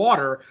of the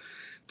water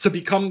to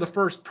become the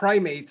first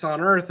primates on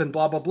Earth and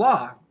blah, blah,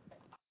 blah.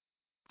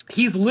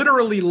 He's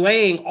literally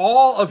laying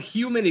all of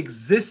human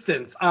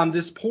existence on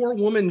this poor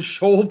woman's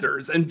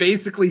shoulders and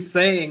basically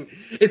saying,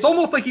 it's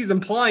almost like he's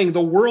implying the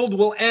world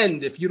will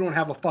end if you don't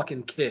have a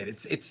fucking kid.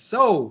 It's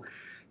so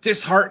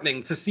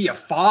disheartening to see a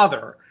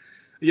father,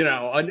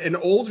 an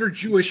older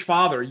Jewish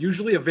father,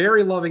 usually a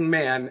very loving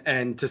man,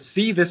 and to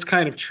see this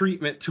kind of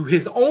treatment to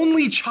his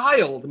only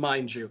child,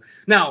 mind you.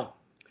 Now,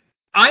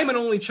 I'm an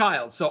only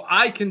child, so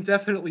I can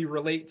definitely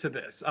relate to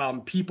this.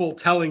 People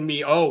telling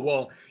me, oh,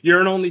 well,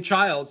 you're an only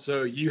child,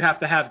 so you have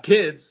to have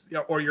kids,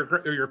 or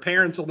your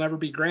parents will never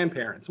be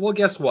grandparents. Well,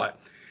 guess what?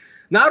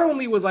 Not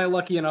only was I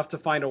lucky enough to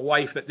find a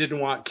wife that didn't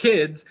want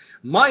kids,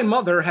 my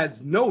mother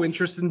has no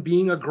interest in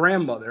being a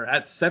grandmother.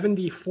 At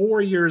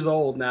 74 years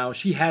old now,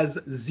 she has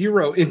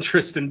zero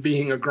interest in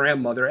being a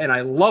grandmother, and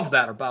I love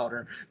that about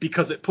her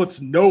because it puts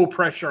no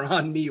pressure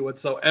on me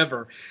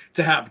whatsoever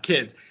to have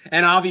kids.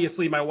 And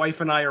obviously, my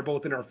wife and I are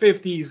both in our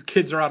 50s.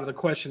 Kids are out of the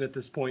question at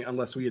this point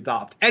unless we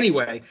adopt.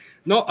 Anyway,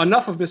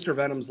 enough of Mr.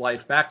 Venom's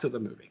life. Back to the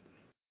movie.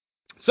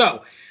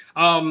 So,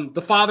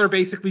 the father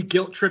basically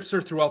guilt trips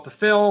her throughout the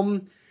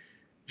film.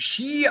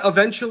 She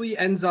eventually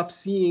ends up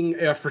seeing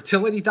a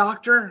fertility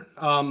doctor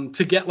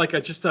to get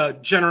just a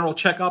general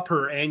checkup,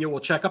 her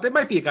annual checkup. It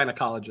might be a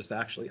gynecologist,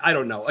 actually. I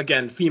don't know.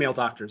 Again, female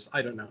doctors.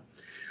 I don't know.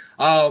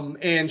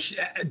 And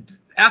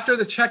after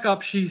the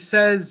checkup, she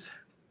says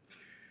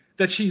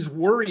that she's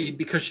worried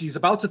because she's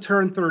about to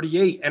turn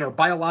 38 and her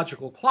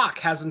biological clock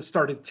hasn't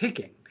started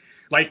ticking.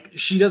 Like,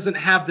 she doesn't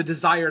have the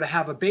desire to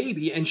have a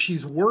baby, and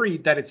she's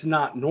worried that it's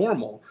not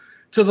normal.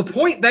 To the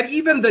point that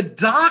even the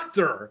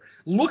doctor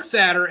looks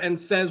at her and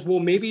says, well,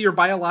 maybe your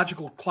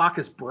biological clock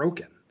is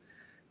broken.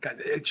 God,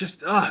 it's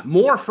just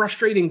more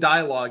frustrating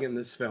dialogue in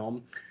this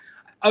film.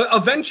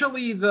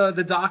 eventually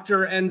the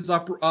doctor ends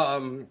up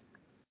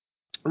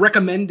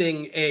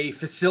recommending a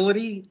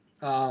facility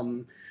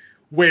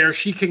where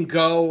she can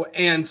go,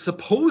 and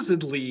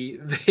supposedly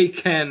they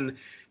can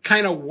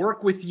kind of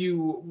work with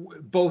you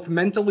both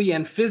mentally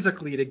and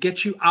physically to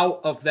get you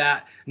out of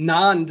that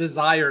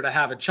non-desire to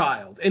have a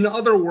child. In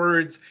other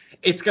words,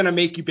 it's going to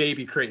make you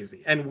baby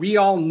crazy. And we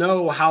all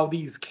know how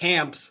these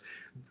camps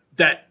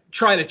that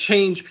try to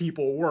change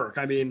people work.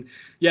 I mean,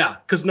 yeah,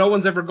 because no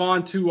one's ever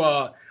gone to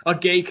a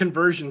gay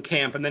conversion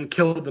camp and then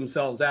killed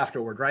themselves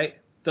afterward, right?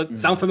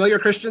 Does sound familiar,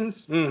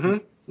 Christians?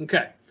 Mm-hmm.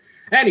 Okay.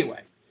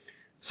 Anyway,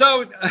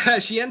 so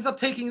she ends up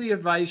taking the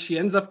advice. She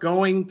ends up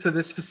going to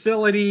this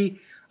facility.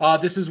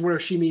 This is where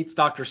she meets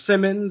Dr.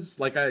 Simmons,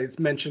 like I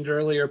mentioned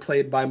earlier,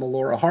 played by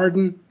Melora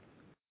Hardin.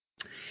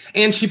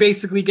 And she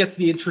basically gets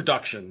the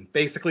introduction,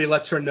 basically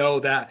lets her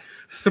know that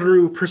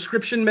through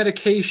prescription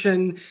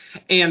medication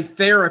and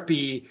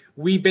therapy,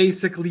 we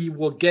basically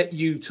will get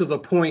you to the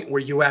point where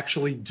you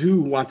actually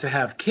do want to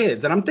have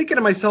kids. And I'm thinking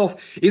to myself,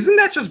 isn't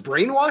that just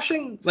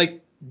brainwashing?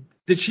 Like,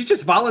 did she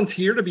just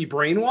volunteer to be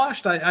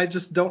brainwashed? I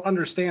just don't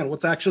understand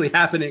what's actually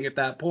happening at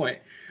that point.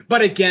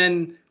 But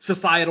again,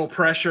 societal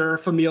pressure,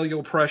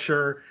 familial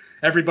pressure,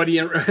 everybody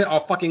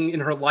fucking in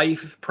her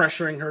life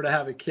pressuring her to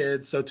have a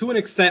kid. So to an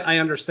extent, I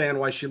understand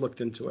why she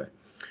looked into it.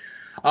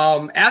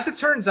 As it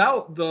turns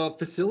out, the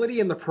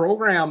facility and the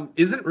program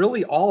isn't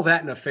really all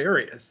that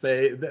nefarious.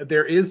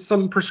 There is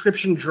some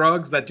prescription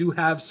drugs that do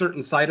have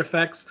certain side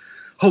effects,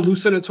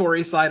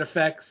 hallucinatory side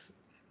effects.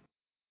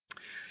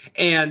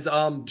 And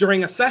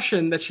during a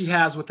session that she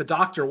has with the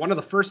doctor, one of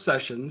the first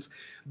sessions,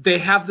 they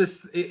have this,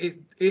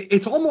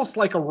 it's almost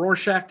like a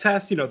Rorschach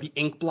test, you know, the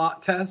ink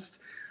blot test,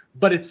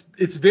 but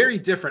it's very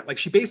different. Like,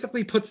 she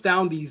basically puts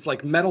down these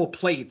like metal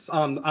plates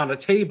on a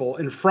table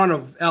in front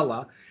of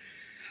Ella,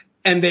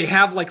 and they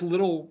have like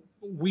little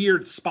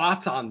weird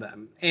spots on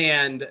them.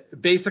 And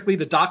basically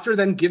the doctor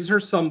then gives her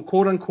some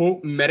quote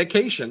unquote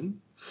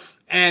medication.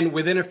 And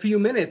within a few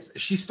minutes,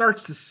 she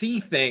starts to see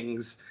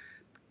things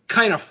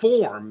kind of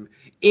form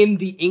in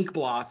the ink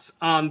blots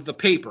on the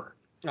paper.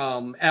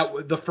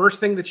 The first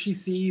thing that she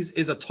sees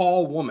is a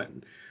tall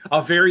woman,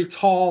 a very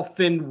tall,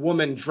 thin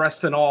woman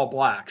dressed in all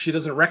black. She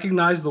doesn't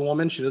recognize the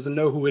woman. She doesn't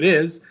know who it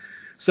is.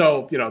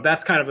 So, you know,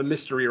 that's kind of a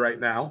mystery right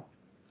now.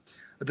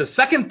 The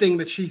second thing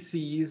that she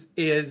sees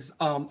is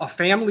a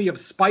family of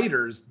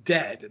spiders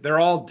dead. They're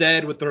all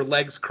dead with their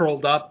legs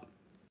curled up.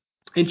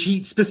 And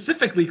she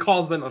specifically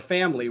calls them a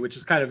family, which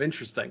is kind of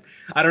interesting.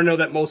 I don't know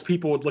that most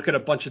people would look at a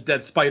bunch of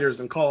dead spiders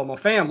and call them a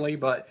family,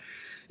 but,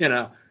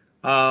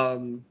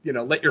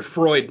 let your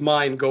Freud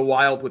mind go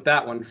wild with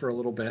that one for a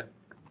little bit.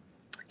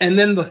 And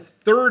then the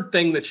third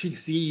thing that she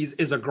sees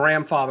is a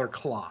grandfather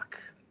clock.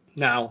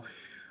 Now,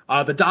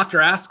 the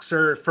doctor asks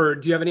her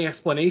do you have any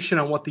explanation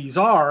on what these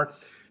are?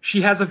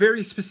 She has a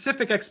very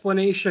specific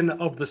explanation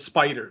of the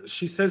spiders.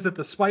 She says that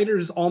the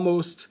spiders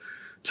almost,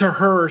 to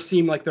her,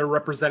 seem like they're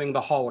representing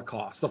the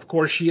Holocaust. Of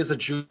course, she is a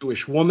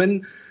Jewish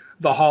woman.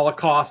 The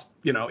Holocaust,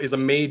 is a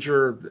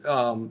major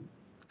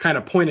kind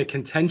of point of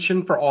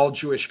contention for all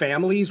Jewish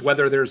families,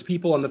 whether there's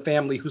people in the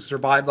family who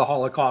survived the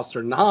Holocaust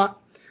or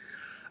not.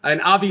 And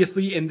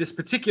obviously, in this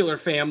particular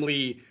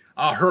family,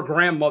 her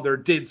grandmother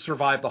did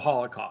survive the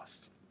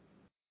Holocaust.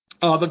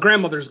 The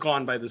grandmother's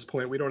gone by this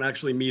point. We don't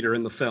actually meet her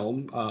in the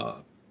film.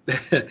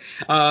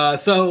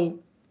 So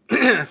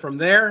from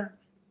there,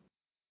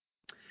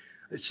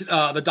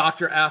 the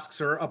doctor asks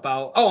her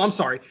about,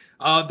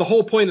 the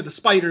whole point of the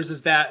spiders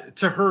is that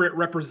to her it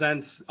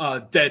represents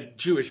dead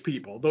Jewish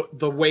people.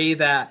 The way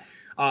that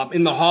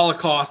in the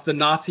Holocaust the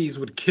Nazis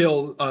would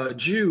kill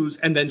Jews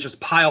and then just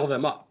pile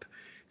them up.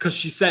 Because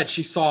she said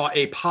she saw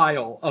a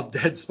pile of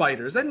dead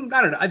spiders. And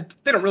I don't know,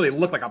 they don't really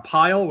look like a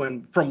pile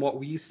from what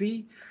we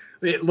see.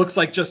 It looks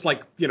like just 4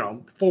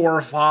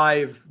 or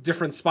 5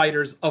 different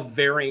spiders of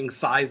varying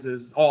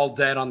sizes, all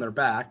dead on their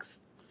backs.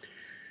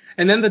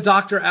 And then the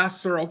doctor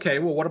asks her, okay,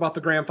 well, what about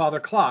the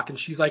grandfather clock? And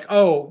she's like,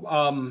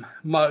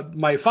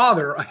 my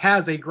father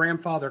has a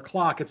grandfather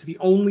clock. It's the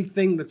only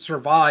thing that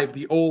survived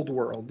the old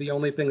world, the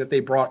only thing that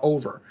they brought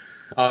over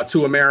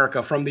to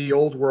America from the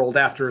old world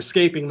after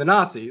escaping the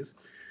Nazis.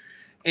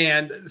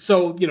 And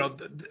so,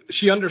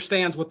 she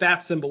understands what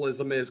that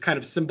symbolism is, kind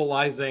of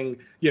symbolizing,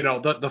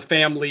 the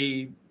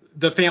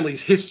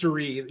family's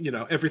history,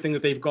 everything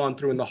that they've gone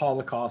through in the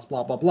Holocaust,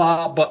 blah, blah,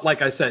 blah. But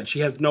like I said,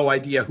 she has no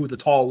idea who the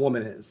tall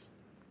woman is.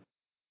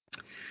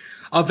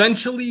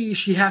 Eventually,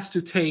 she has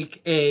to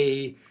take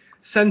a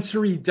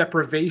sensory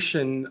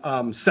deprivation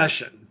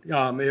session.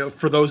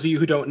 For those of you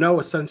who don't know,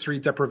 a sensory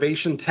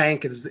deprivation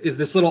tank is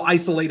this little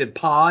isolated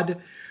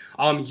pod.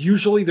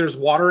 Usually there's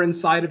water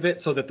inside of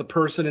it so that the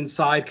person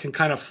inside can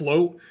kind of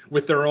float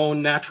with their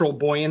own natural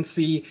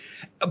buoyancy.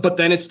 But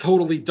then it's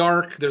totally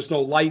dark. There's no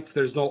lights.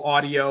 There's no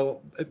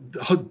audio,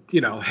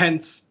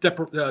 hence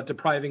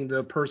depriving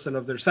the person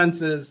of their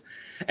senses.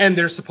 And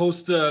they're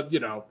supposed to,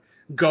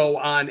 go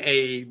on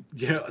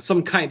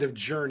some kind of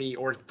journey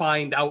or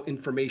find out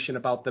information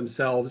about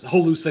themselves,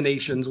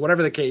 hallucinations,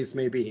 whatever the case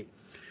may be.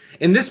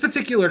 In this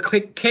particular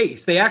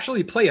case, they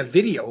actually play a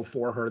video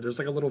for her. There's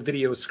like a little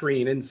video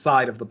screen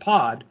inside of the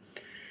pod.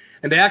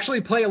 And they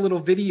actually play a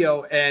little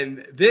video,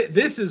 and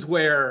this is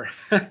where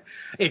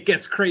it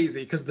gets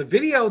crazy, because the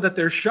video that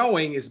they're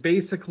showing is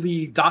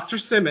basically Dr.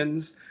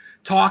 Simmons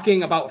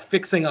talking about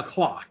fixing a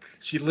clock.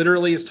 She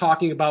literally is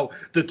talking about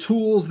the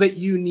tools that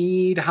you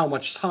need, how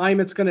much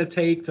time it's going to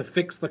take to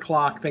fix the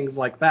clock, things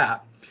like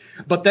that.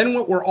 But then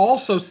what we're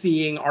also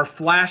seeing are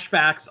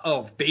flashbacks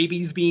of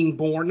babies being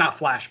born, not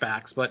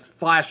flashbacks, but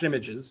flash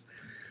images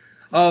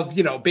of,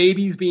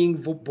 babies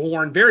being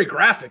born, very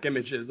graphic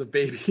images of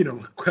baby,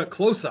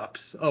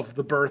 close-ups of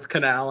the birth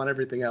canal and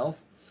everything else.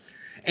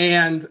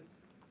 And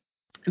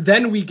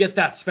then we get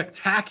that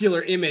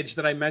spectacular image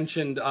that I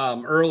mentioned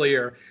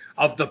earlier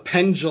of the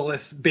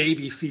pendulous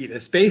baby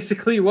fetus.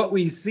 Basically, what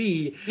we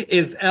see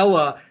is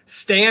Ella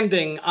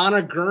standing on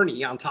a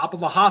gurney, on top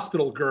of a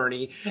hospital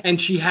gurney,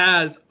 and she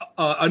has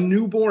a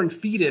newborn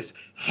fetus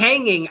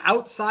hanging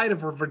outside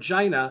of her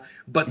vagina,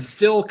 but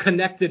still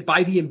connected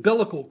by the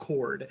umbilical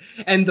cord.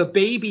 And the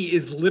baby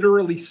is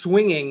literally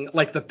swinging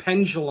like the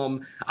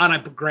pendulum on a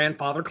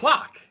grandfather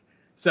clock.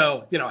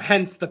 So,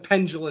 hence the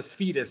pendulous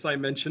fetus I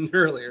mentioned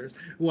earlier,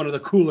 one of the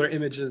cooler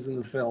images in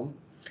the film.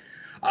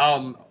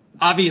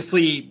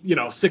 Obviously,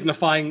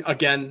 signifying,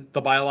 again, the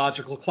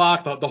biological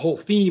clock, the whole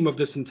theme of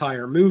this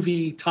entire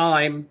movie,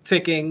 time,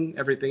 ticking,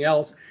 everything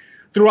else.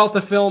 Throughout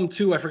the film,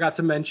 too, I forgot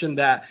to mention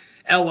that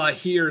Ella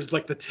hears,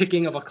 like, the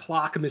ticking of a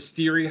clock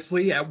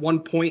mysteriously. At one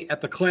point at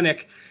the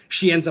clinic,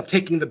 she ends up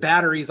taking the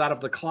batteries out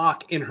of the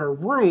clock in her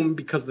room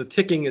because the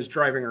ticking is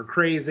driving her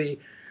crazy.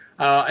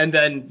 And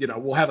then,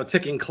 we'll have a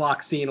ticking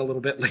clock scene a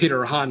little bit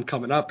later on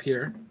coming up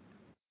here.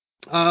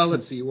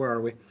 Let's see, where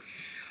are we?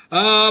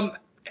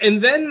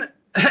 And then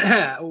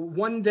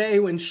one day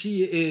when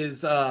she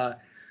is... the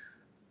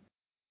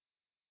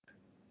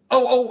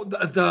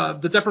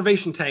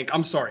deprivation tank.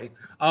 I'm sorry.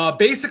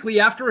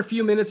 Basically, after a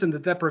few minutes in the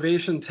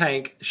deprivation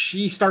tank,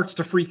 she starts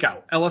to freak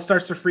out. Ella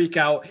starts to freak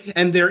out,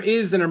 and there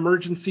is an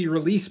emergency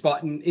release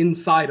button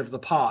inside of the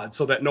pod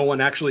so that no one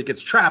actually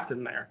gets trapped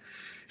in there.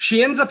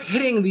 She ends up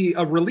hitting the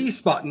release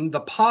button,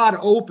 the pod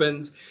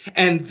opens,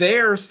 and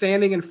there,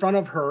 standing in front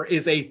of her,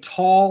 is a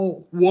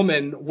tall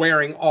woman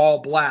wearing all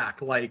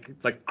black, like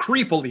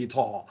creepily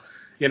tall,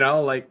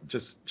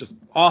 just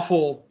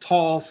awful,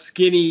 tall,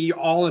 skinny,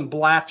 all in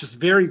black, just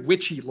very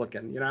witchy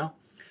looking,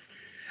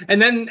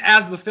 And then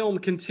as the film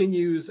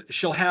continues,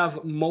 she'll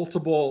have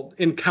multiple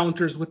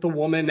encounters with the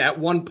woman. At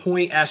one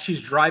point, as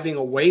she's driving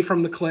away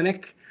from the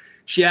clinic,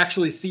 she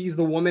actually sees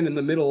the woman in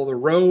the middle of the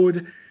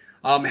road.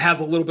 Has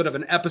a little bit of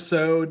an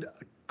episode,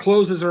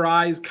 closes her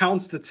eyes,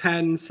 counts to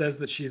 10, says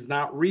that she's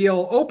not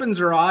real, opens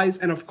her eyes,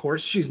 and of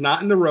course she's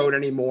not in the road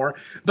anymore.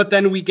 But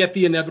then we get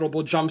the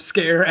inevitable jump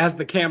scare as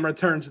the camera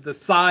turns to the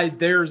side.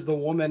 There's the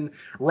woman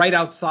right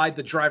outside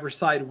the driver's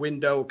side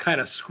window,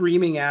 kind of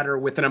screaming at her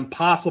with an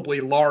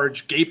impossibly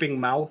large gaping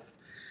mouth,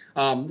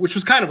 which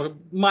was kind of a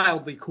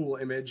mildly cool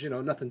image,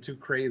 nothing too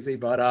crazy,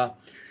 but...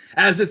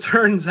 As it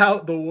turns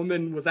out, the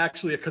woman was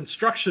actually a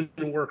construction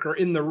worker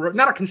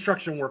not a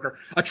construction worker,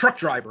 a truck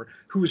driver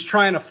who was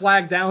trying to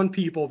flag down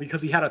people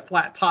because he had a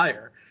flat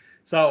tire.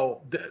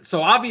 So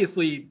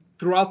obviously,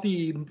 throughout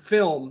the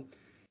film,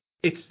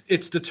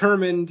 it's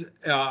determined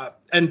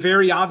and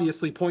very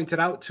obviously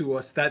pointed out to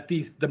us that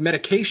the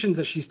medications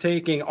that she's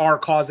taking are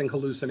causing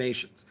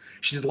hallucinations.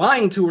 She's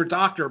lying to her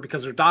doctor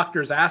because her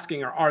doctor is asking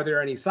her, are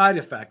there any side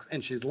effects?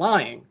 And she's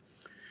lying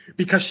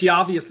because she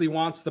obviously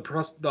wants the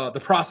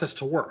process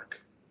to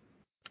work.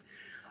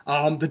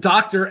 The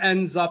doctor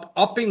ends up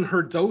upping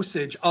her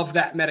dosage of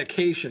that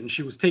medication.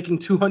 She was taking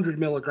 200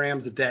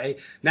 milligrams a day.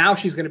 Now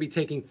she's going to be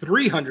taking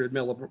 300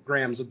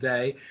 milligrams a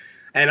day.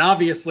 And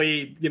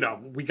obviously,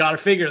 we got to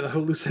figure the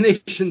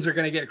hallucinations are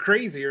going to get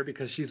crazier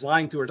because she's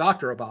lying to her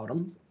doctor about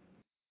them.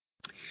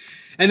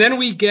 And then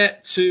we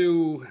get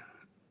to...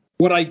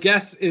 what I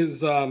guess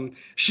is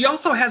she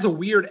also has a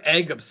weird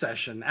egg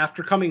obsession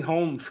after coming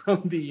home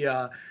from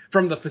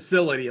the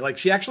facility. Like,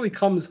 she actually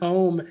comes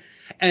home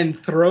and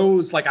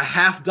throws like a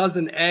half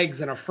dozen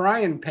eggs in a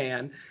frying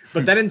pan,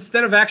 but then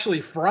instead of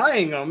actually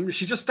frying them,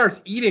 she just starts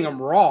eating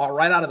them raw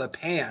right out of the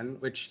pan,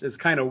 which is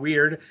kind of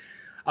weird.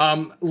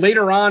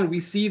 Later on, we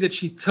see that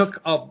she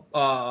took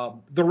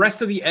the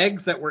rest of the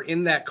eggs that were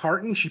in that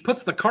carton. She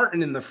puts the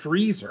carton in the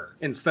freezer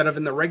instead of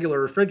in the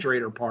regular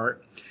refrigerator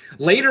part.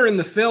 Later in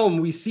the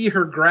film, we see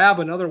her grab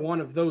another one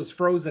of those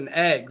frozen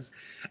eggs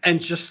and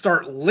just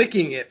start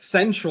licking it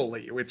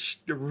sensually, which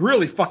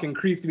really fucking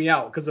creeped me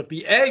out. Because if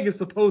the egg is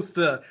supposed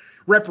to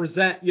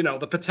represent,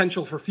 the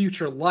potential for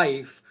future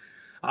life,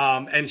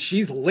 and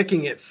she's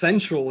licking it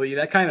sensually,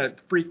 that kind of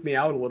freaked me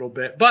out a little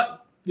bit.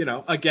 But,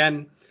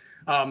 again...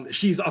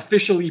 she's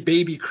officially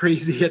baby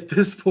crazy at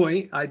this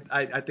point.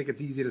 I think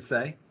it's easy to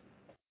say.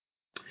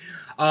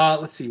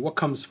 Let's see, what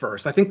comes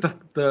first? I think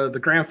the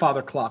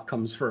grandfather clock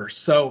comes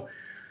first. So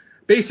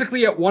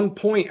basically at one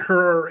point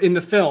in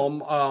the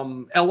film,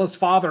 Ella's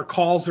father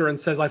calls her and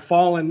says, I've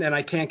fallen and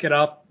I can't get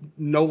up.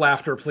 No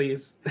laughter,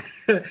 please.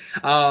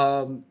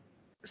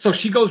 So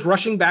she goes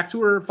rushing back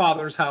to her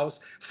father's house,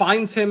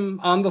 finds him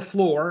on the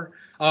floor,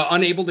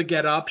 unable to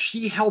get up.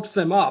 She helps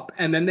him up,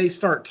 and then they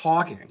start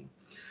talking.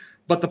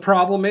 But the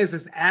problem is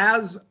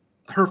as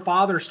her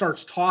father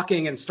starts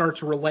talking and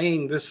starts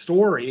relaying this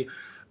story,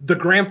 the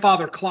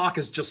grandfather clock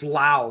is just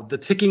loud. The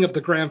ticking of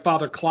the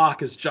grandfather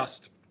clock is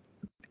just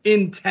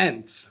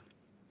intense,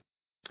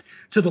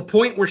 to the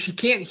point where she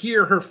can't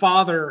hear her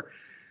father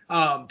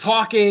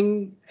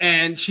talking,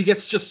 and she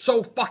gets just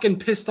so fucking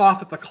pissed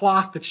off at the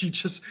clock that she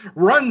just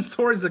runs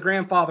towards the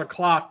grandfather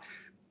clock,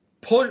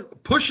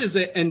 pushes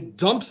it and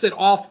dumps it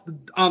off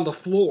on the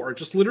floor,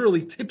 just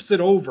literally tips it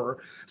over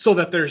so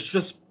that there's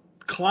just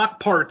clock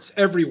parts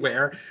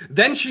everywhere.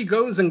 Then she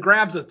goes and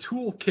grabs a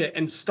toolkit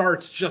and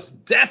starts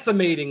just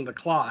decimating the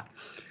clock.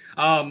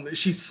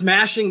 She's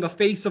smashing the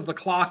face of the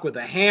clock with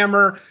a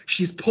hammer.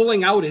 She's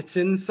pulling out its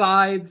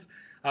insides.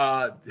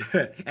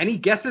 Any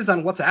guesses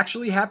on what's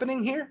actually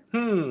happening here?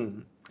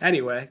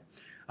 Anyway,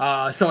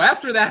 so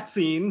after that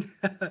scene,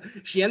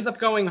 she ends up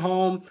going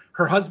home.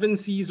 Her husband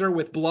sees her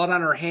with blood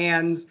on her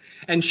hands,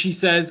 and she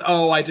says,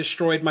 "Oh, I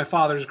destroyed my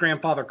father's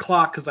grandfather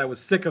clock because I was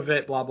sick of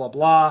it, blah, blah,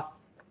 blah."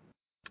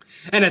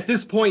 And at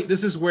this point,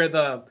 this is where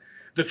the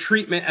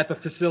treatment at the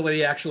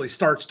facility actually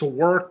starts to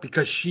work,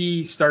 because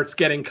she starts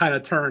getting kind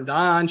of turned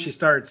on. She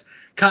starts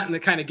kind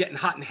of getting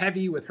hot and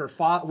heavy with her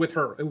with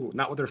her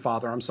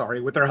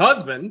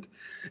husband.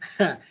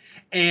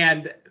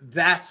 And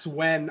that's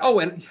when,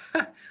 and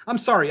I'm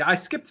sorry, I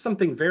skipped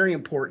something very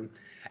important.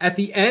 At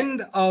the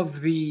end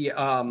of the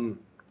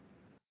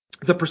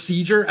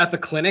procedure at the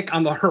clinic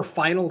on her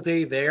final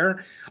day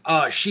there,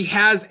 she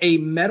has a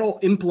metal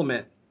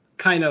implement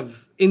kind of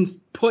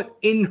put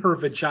in her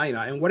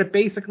vagina. And what it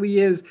basically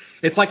is,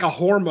 it's like a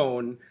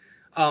hormone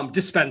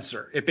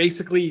dispenser. It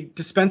basically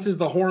dispenses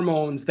the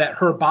hormones that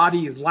her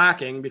body is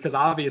lacking, because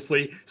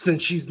obviously,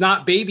 since she's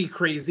not baby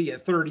crazy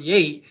at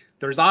 38,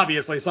 there's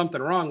obviously something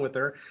wrong with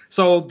her.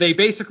 So they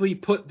basically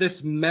put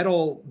this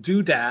metal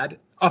doodad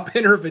up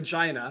in her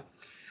vagina.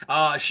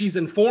 She's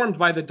informed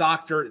by the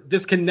doctor,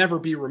 this can never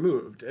be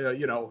removed.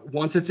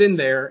 Once it's in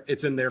there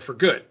for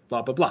good,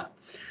 blah, blah, blah.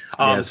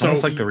 Yeah, it's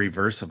almost like the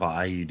reverse of a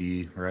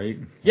IUD, right?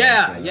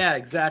 Yeah, yeah,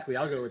 exactly.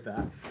 I'll go with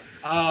that.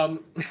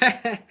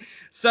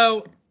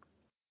 So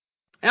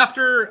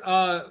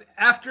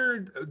after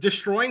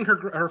destroying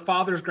her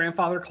father's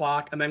grandfather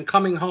clock and then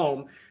coming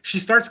home, she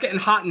starts getting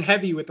hot and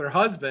heavy with her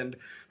husband.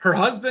 Her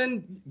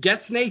husband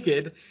gets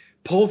naked,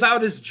 pulls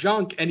out his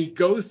junk, and he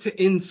goes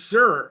to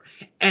insert,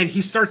 and he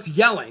starts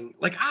yelling,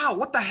 like, "Ow,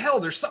 what the hell?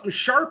 There's something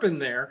sharp in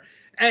there."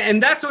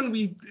 And that's when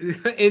we,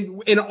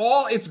 in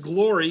all its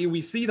glory, we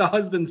see the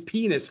husband's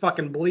penis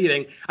fucking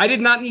bleeding. I did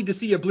not need to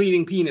see a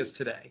bleeding penis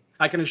today.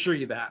 I can assure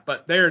you that.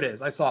 But there it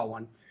is. I saw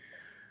one.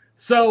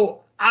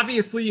 So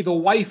obviously the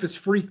wife is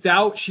freaked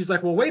out. She's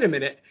like, well, wait a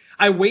minute.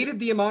 I waited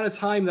the amount of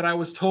time that I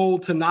was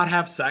told to not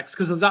have sex,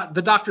 because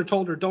the doctor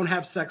told her don't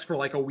have sex for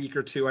like a week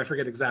or two. I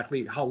forget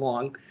exactly how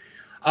long.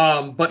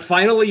 But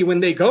finally,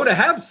 when they go to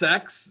have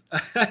sex,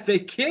 they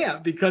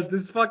can't, because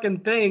this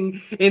fucking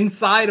thing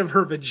inside of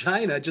her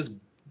vagina just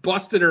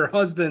busted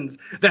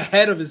the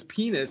head of his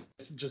penis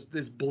just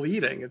is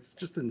bleeding. It's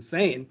just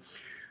insane.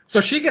 So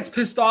she gets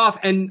pissed off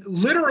and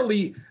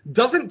literally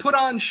doesn't put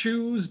on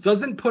shoes,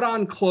 doesn't put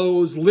on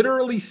clothes,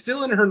 literally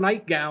still in her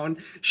nightgown.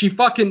 She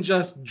fucking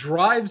just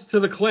drives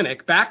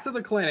back to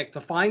the clinic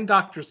to find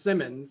Dr.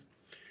 Simmons,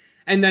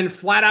 and then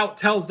flat out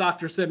tells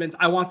Dr. Simmons,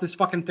 I want this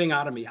fucking thing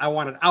out of me. I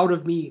want it out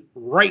of me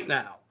right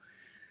now.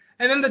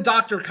 And then the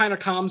doctor kind of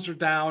calms her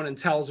down and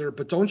tells her,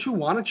 but don't you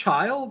want a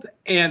child?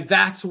 And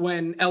that's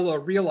when Ella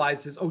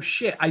realizes, oh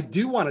shit, I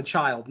do want a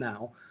child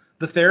now.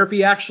 The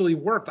therapy actually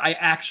worked. I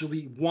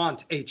actually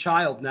want a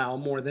child now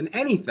more than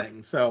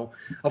anything. So,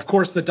 of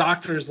course, the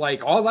doctor's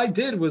like, all I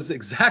did was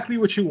exactly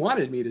what you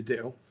wanted me to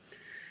do.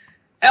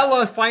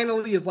 Ella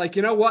finally is like,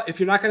 you know what? If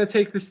you're not going to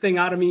take this thing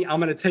out of me, I'm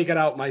going to take it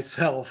out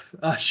myself.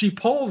 She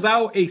pulls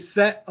out a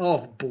set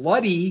of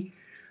bloody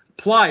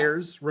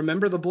pliers.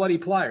 Remember the bloody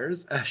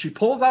pliers? She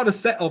pulls out a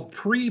set of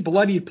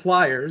pre-bloody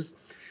pliers,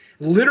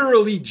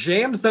 literally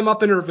jams them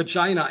up in her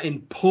vagina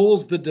and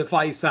pulls the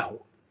device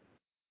out.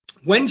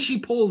 When she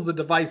pulls the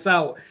device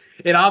out,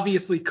 it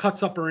obviously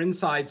cuts up her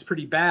insides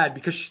pretty bad,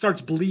 because she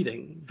starts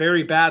bleeding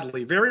very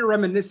badly, very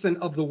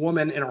reminiscent of the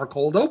woman in our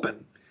cold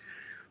open,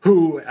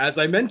 who, as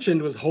I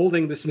mentioned, was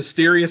holding this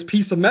mysterious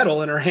piece of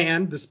metal in her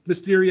hand, this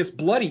mysterious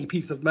bloody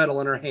piece of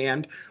metal in her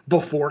hand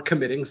before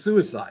committing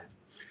suicide.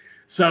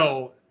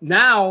 So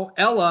now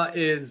Ella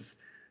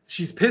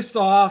she's pissed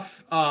off,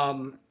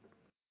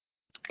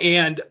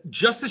 and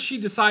just as she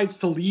decides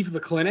to leave the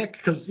clinic,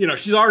 because,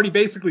 she's already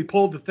basically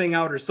pulled the thing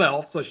out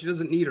herself, so she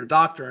doesn't need her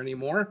doctor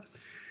anymore.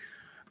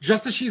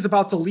 Just as she's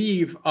about to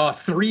leave,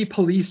 3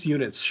 police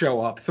units show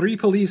up. 3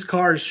 police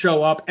cars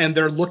show up, and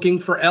they're looking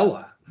for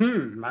Ella.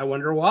 I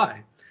wonder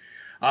why.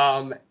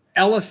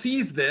 Ella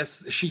sees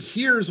this. She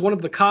hears one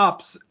of the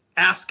cops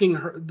asking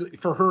her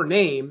for her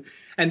name,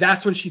 and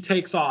that's when she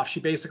takes off. She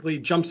basically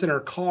jumps in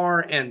her car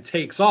and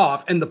takes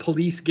off, and the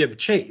police give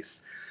chase.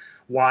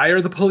 Why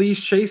are the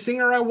police chasing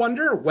her, I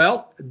wonder?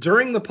 Well,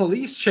 during the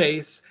police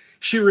chase,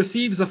 she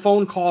receives a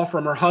phone call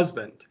from her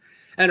husband.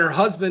 And her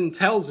husband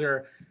tells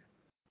her,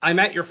 I'm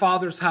at your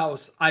father's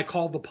house. I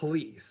called the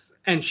police.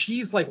 And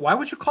she's like, why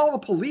would you call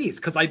the police?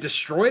 Because I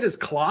destroyed his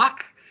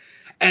clock?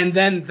 And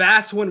then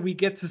that's when we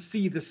get to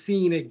see the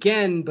scene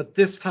again, but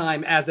this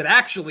time as it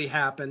actually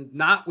happened,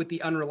 not with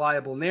the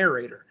unreliable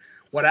narrator.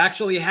 What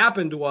actually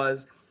happened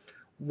was,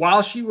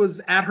 while she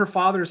was at her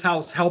father's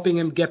house helping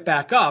him get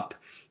back up,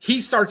 he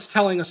starts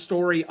telling a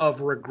story of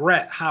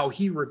regret, how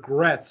he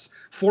regrets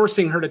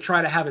forcing her to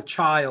try to have a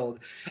child.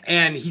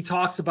 And he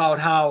talks about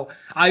how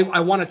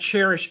I want to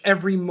cherish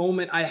every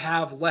moment I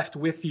have left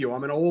with you.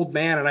 I'm an old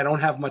man and I don't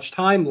have much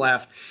time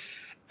left.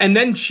 And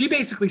then she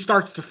basically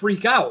starts to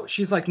freak out.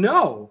 She's like,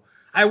 no,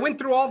 I went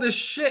through all this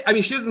shit. I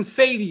mean, she doesn't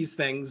say these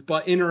things,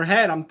 but in her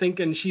head, I'm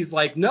thinking she's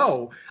like,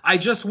 no, I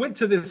just went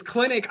to this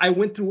clinic. I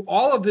went through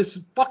all of this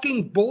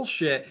fucking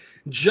bullshit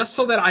just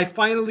so that I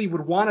finally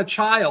would want a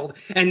child.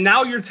 And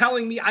now you're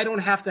telling me I don't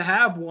have to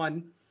have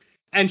one.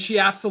 And she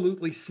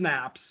absolutely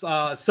snaps.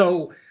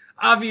 So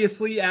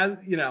obviously, as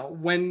you know,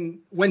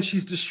 when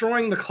she's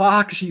destroying the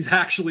clock, she's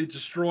actually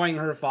destroying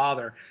her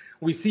father.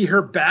 We see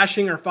her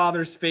bashing her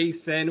father's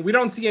face in. We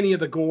don't see any of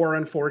the gore,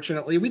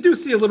 unfortunately. We do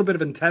see a little bit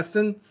of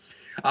intestine.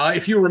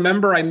 If you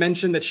remember, I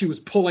mentioned that she was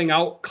pulling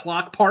out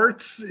clock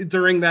parts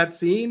during that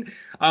scene.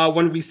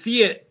 When we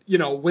see it, you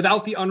know,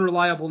 without the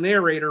unreliable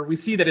narrator, we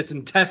see that it's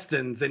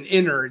intestines and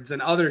innards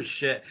and other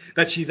shit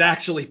that she's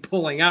actually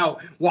pulling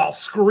out while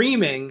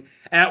screaming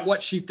at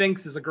what she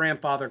thinks is a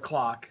grandfather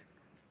clock.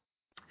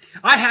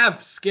 I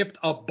have skipped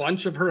a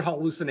bunch of her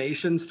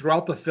hallucinations.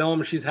 Throughout the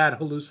film, she's had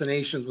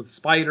hallucinations with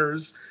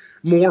spiders,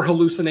 more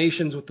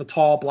hallucinations with the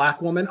tall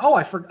black woman. Oh,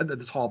 I forgot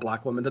the tall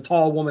black woman, the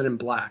tall woman in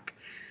black.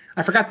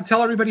 I forgot to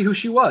tell everybody who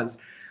she was.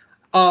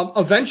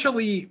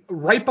 Eventually,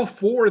 right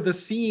before the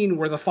scene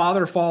where the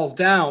father falls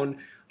down,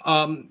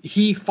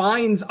 he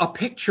finds a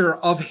picture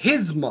of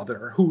his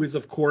mother, who is,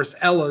 of course,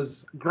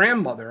 Ella's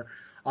grandmother.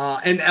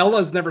 And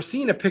Ella's never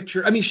seen a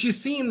picture. I mean,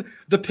 she's seen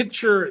the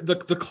picture, the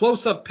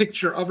close-up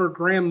picture of her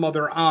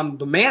grandmother on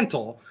the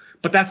mantle,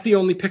 but that's the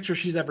only picture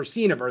she's ever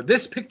seen of her.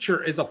 This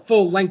picture is a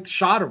full-length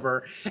shot of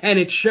her, and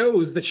it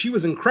shows that she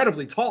was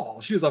incredibly tall.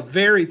 She was a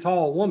very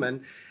tall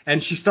woman,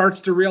 and she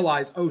starts to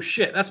realize, oh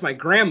shit, that's my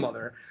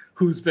grandmother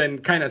who's been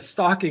kind of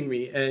stalking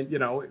me, and you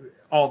know,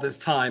 all this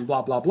time,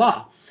 blah blah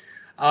blah.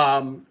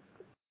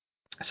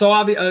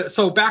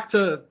 So back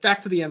to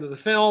the end of the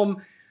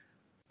film.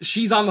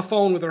 She's on the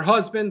phone with her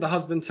husband. The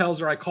husband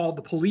tells her, I called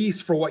the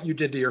police for what you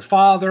did to your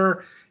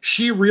father.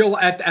 She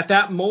at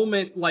that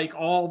moment, like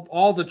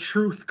all the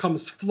truth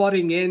comes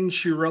flooding in.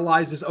 She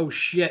realizes, oh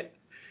shit,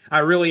 I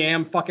really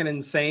am fucking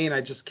insane.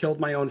 I just killed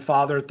my own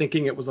father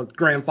thinking it was a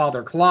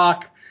grandfather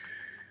clock.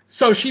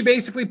 So she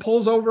basically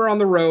pulls over on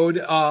the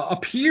road,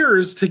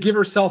 appears to give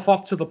herself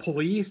up to the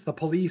police. The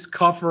police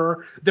cuff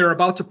her. They're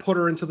about to put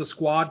her into the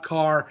squad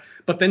car,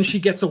 but then she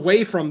gets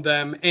away from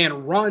them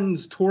and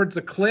runs towards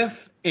a cliff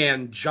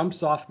and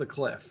jumps off the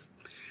cliff.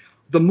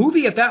 The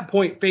movie at that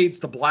point fades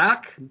to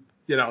black,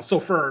 you know, so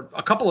for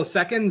a couple of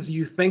seconds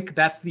you think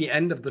that's the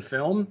end of the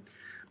film,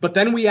 but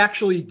then we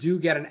actually do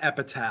get an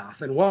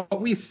epitaph. And what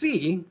we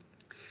see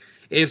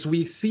is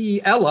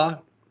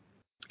Ella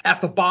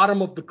at the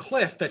bottom of the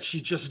cliff that she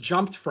just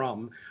jumped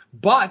from,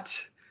 but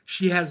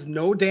she has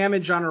no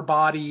damage on her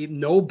body,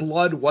 no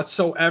blood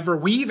whatsoever.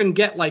 We even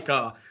get like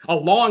a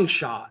long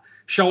shot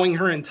showing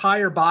her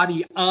entire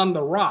body on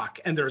the rock,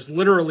 and there's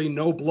literally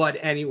no blood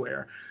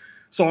anywhere.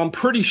 So I'm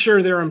pretty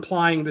sure they're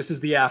implying this is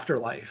the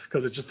afterlife,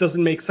 because it just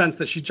doesn't make sense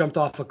that she jumped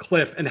off a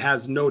cliff and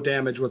has no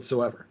damage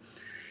whatsoever.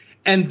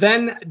 And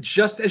then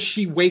just as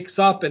she wakes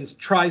up and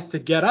tries to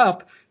get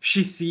up,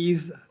 she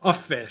sees a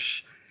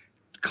fish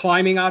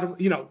climbing out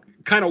of, you know,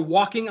 kind of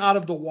walking out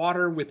of the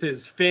water with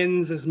his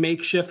fins as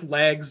makeshift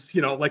legs,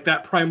 you know, like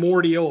that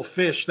primordial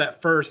fish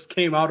that first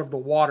came out of the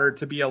water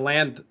to be a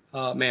land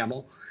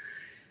mammal.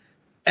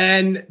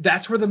 And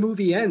that's where the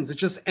movie ends. It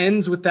just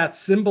ends with that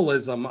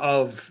symbolism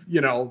of,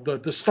 you know,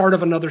 the start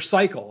of another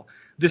cycle.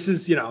 This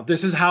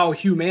is how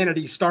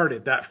humanity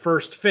started, that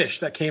first fish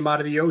that came out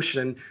of the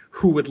ocean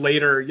who would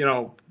later, you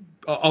know,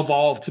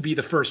 evolve to be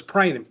the first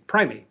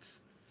primates.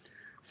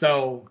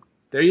 So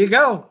there you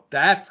go.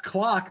 That's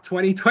Clock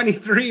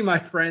 2023, my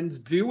friends.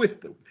 Do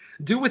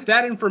with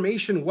that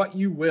information what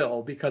you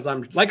will, because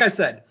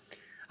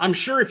I'm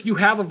sure if you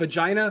have a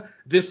vagina,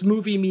 this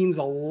movie means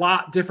a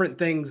lot different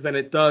things than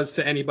it does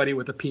to anybody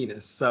with a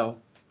penis. So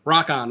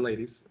rock on,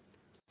 ladies.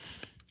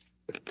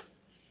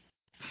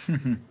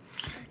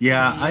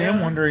 Yeah, I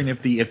am wondering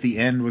if the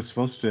end was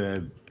supposed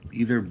to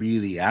either be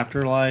the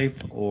afterlife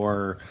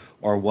or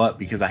what,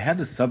 because I had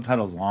the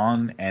subtitles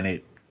on and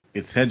it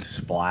said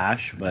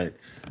splash, but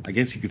I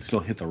guess you could still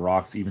hit the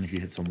rocks even if you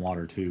hit some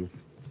water too.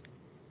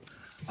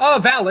 Oh,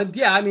 valid.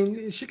 Yeah, I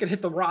mean, she could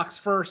hit the rocks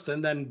first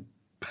and then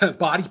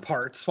body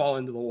parts fall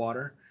into the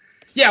water.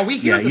 Yeah, we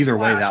hear the either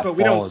splash, way, that but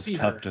we fall don't is see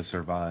tough her. to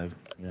survive.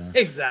 Yeah.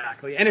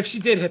 Exactly. And if she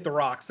did hit the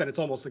rocks, then it's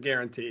almost a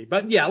guarantee.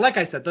 But yeah, like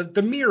I said,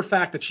 the mere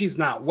fact that she's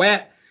not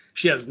wet,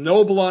 She has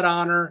no blood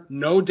on her,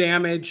 no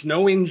damage,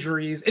 no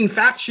injuries. In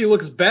fact, she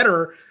looks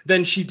better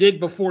than she did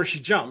before she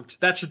jumped.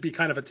 That should be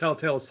kind of a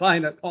telltale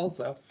sign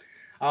also.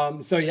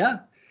 So yeah,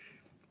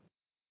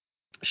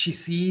 she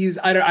sees,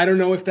 I don't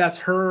know if that's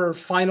her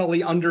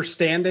finally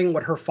understanding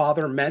what her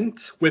father meant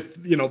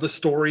with, the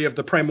story of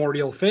the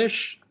primordial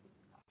fish,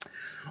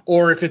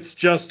 or if it's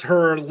just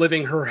her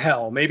living her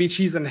hell. Maybe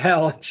she's in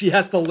hell and she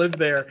has to live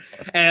there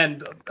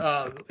and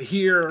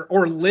hear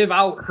or live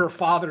out her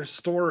father's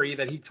story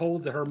that he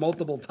told to her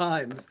multiple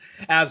times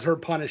as her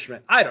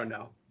punishment. I don't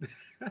know.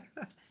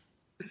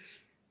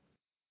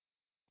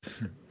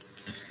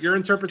 Your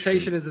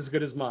interpretation is as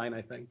good as mine,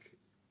 I think.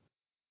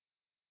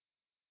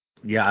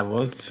 Yeah, I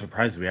was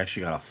surprised we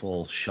actually got a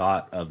full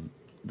shot of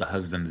the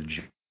husband's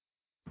joke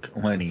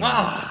when he.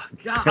 Oh,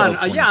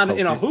 God. Yeah,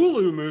 in a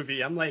Hulu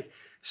movie. I'm like,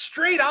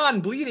 straight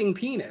on bleeding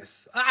penis.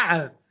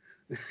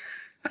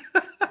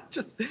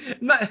 Just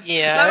not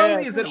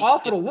only is it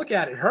awful to look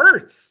at, it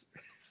hurts.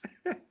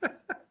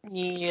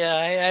 Yeah,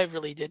 I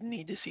really didn't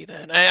need to see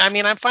that. I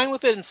mean, I'm fine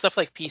with it in stuff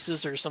like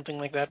Pieces or something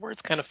like that, where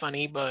it's kind of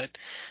funny, but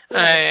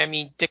I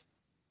mean,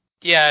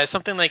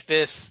 something like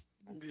this,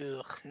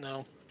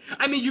 no.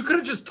 I mean, you could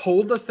have just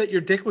told us that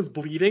your dick was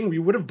bleeding. We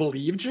would have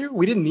believed you.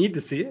 We didn't need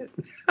to see it.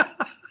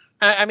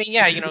 I mean,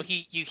 yeah,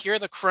 you hear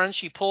the crunch,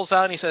 he pulls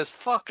out and he says,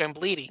 "Fuck, I'm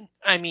bleeding."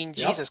 I mean,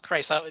 yep. Jesus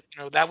Christ,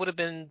 that would have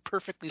been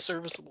perfectly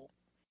serviceable.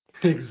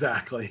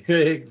 Exactly.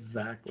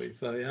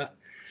 So yeah,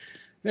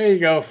 there you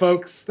go,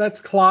 folks. That's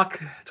Clock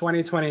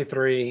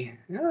 2023.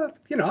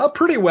 A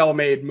pretty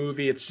well-made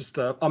movie. It's just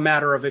a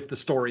matter of if the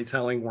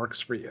storytelling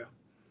works for you.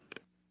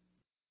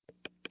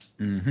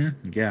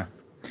 Yeah.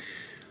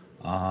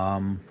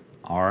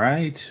 All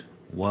right.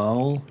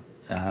 Well,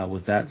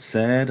 with that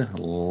said,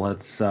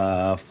 let's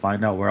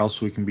find out where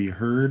else we can be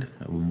heard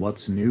and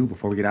what's new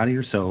before we get out of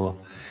here. So,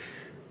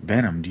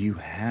 Venom, do you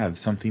have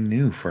something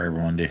new for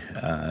everyone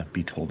to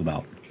be told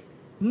about?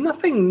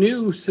 Nothing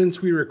new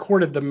since we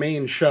recorded the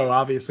main show.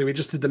 Obviously, we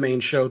just did the main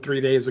show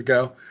 3 days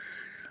ago.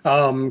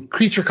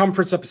 Creature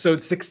Comforts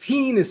episode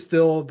 16 is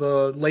still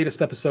the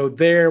latest episode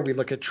there. We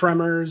look at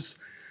Tremors.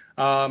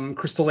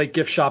 Crystal Lake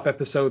Gift Shop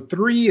episode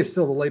 3 is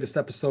still the latest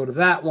episode of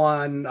that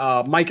one.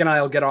 Mike and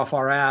I will get off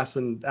our ass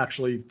and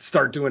actually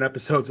start doing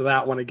episodes of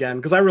that one again,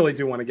 because I really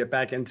do want to get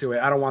back into it.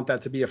 I don't want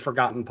that to be a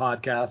forgotten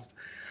podcast.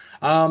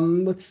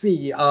 Let's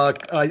see.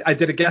 I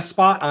did a guest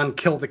spot on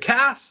Kill the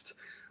Cast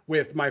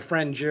with my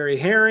friend Jerry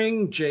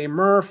Herring, Jay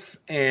Murph,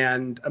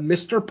 and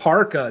Mr.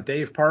 Parka,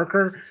 Dave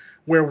Parker,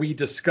 where we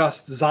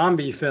discussed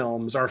zombie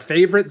films, our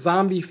favorite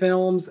zombie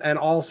films, and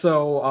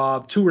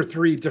also 2 or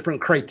 3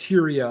 different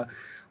criteria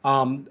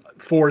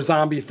for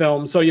zombie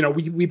films. So,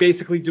 we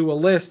basically do a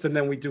list, and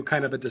then we do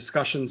kind of a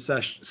discussion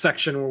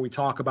section where we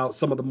talk about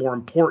some of the more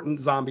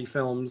important zombie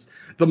films,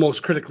 the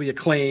most critically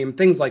acclaimed,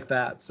 things like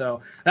that.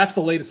 So that's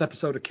the latest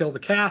episode of Kill the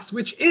Cast,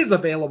 which is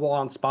available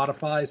on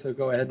Spotify, so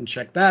go ahead and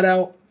check that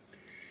out.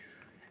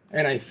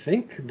 And I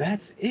think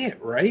that's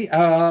it, right?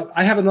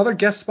 I have another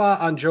guest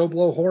spot on Joe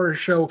Blow Horror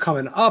Show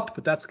coming up,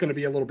 but that's going to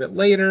be a little bit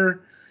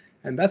later.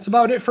 And that's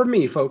about it for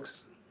me,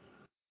 folks.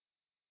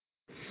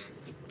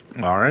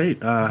 All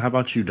right. How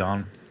about you,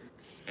 Don?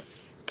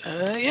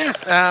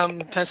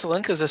 Pencil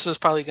in, because this is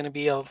probably going to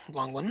be a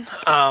long one.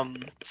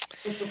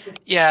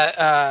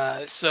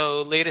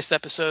 So latest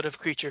episode of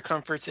Creature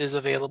Comforts is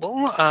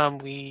available.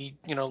 We,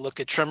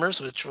 look at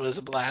Tremors, which was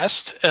a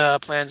blast.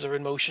 Plans are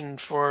in motion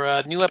for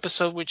a new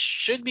episode, which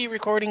should be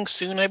recording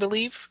soon, I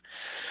believe.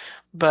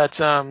 But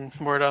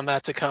word on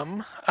that to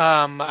come.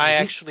 I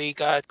actually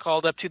got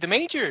called up to the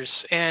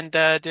majors and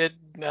did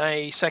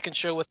my second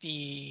show with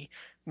the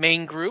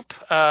main group.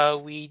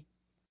 I'll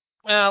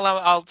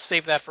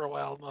save that for a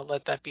while. I'll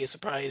let that be a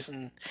surprise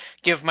and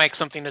give Mike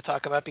something to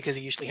talk about because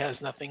he usually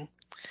has nothing.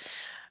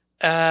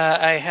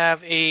 I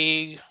have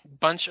a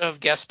bunch of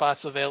guest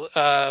spots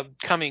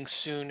coming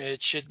soon.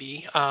 It should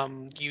be.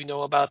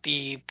 About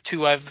the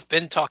 2 I've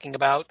been talking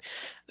about.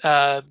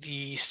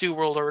 The Stu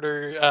World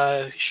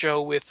Order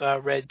show with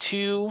Red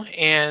 2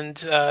 and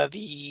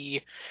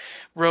the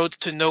Road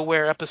to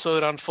Nowhere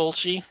episode on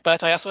Fulci.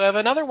 But I also have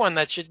another one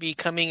that should be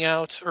coming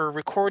out or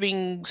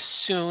recording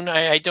soon.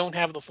 I don't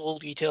have the full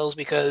details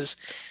because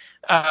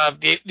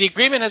the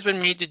agreement has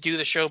been made to do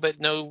the show, but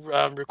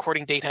no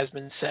recording date has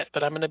been set.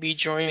 But I'm going to be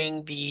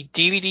joining the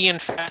DVD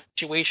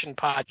Infatuation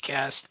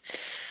podcast.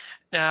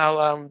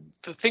 Now,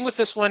 the thing with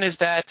this one is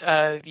that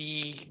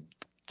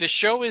the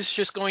show is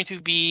just going to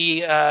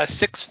be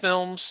 6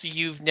 films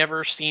you've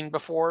never seen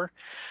before,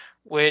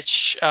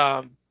 which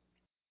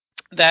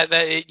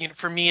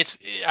for me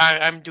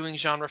I'm doing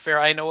genre fair.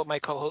 I know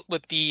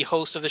what the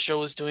host of the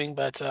show is doing,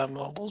 but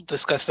we'll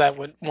discuss that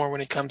more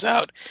when it comes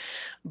out.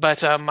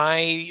 But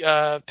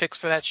my picks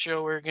for that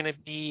show are going to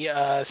be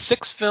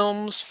 6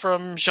 films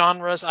from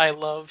genres I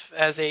love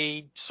as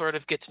a sort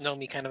of get to know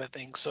me kind of a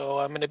thing. So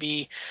I'm going to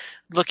be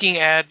looking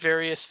at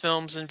various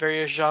films and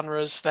various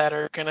genres that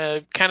are going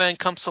to kind of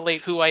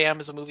encapsulate who I am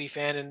as a movie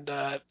fan and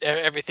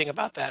everything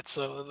about that.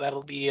 So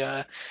that'll be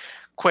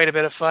quite a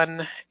bit of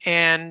fun.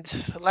 And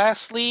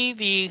lastly,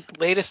 the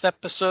latest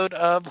episode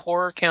of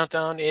Horror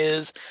Countdown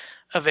is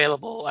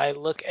available. I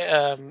look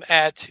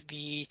at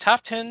the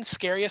top 10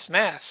 scariest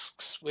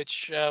masks,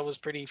 which was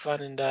pretty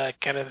fun and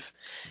kind of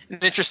an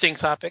interesting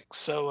topic.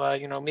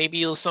 So,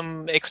 maybe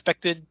some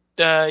expected,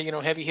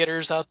 heavy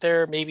hitters out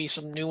there, maybe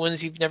some new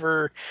ones you've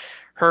never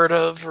heard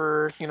of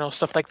or,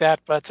 stuff like that.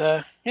 But,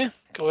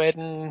 go ahead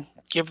and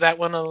give that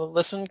one a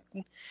listen.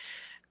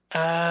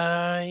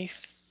 I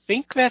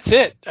think that's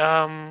it,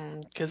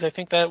 because I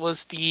think that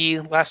was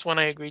the last one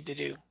I agreed to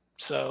do.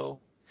 So,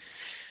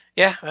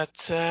 yeah,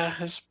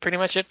 that's pretty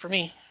much it for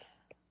me.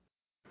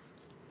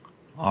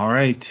 All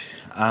right.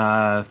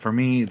 For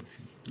me, it's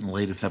the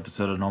latest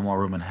episode of No More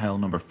Room in Hell,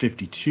 number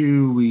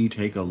 52. We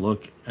take a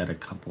look at a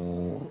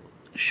couple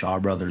Shaw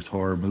Brothers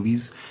horror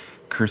movies,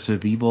 Curse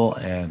of Evil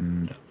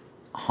and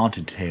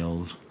Haunted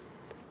Tales.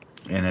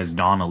 And as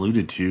Don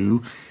alluded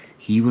to,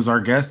 he was our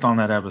guest on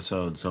that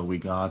episode, so we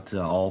got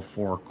all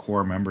four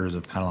core members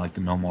of kind of like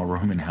the No More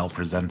Room in Hell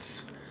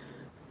Presents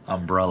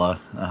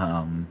umbrella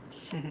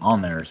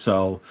on there.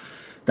 So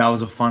that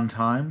was a fun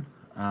time.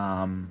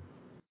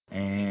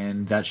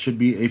 And that should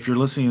be, if you're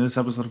listening to this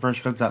episode of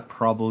Fresh Cuts, that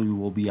probably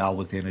will be out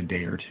within a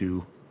day or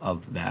two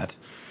of that.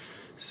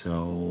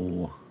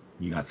 So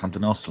you got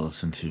something else to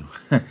listen to.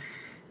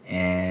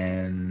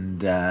 And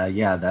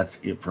that's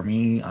it for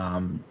me.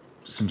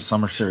 Some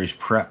summer series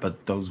prep,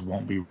 but those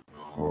won't be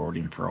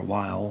recording for a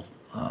while.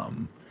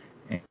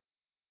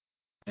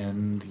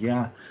 And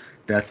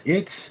that's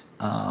it.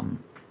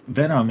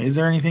 Venom, is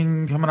there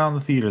anything coming out in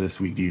the theater this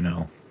week? Do you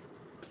know?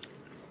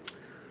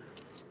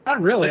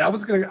 Not really. I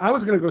was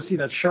gonna go see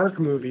that shark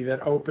movie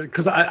that opened,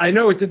 because I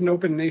know it didn't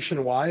open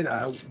nationwide.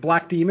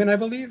 Black Demon, I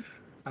believe,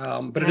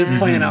 but it is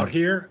playing out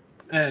here,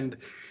 and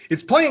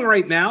it's playing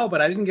right now.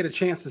 But I didn't get a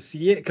chance to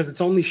see it because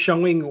it's only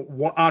showing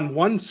on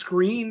one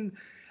screen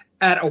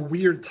at a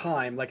weird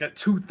time, like at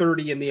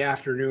 2:30 in the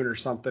afternoon or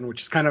something,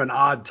 which is kind of an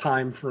odd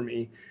time for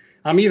me.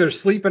 I'm either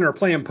sleeping or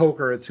playing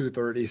poker at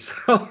 2:30,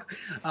 so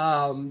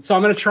I'm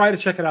gonna try to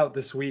check it out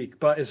this week.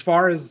 But as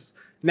far as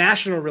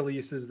national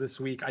releases this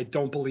week, I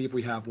don't believe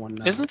we have one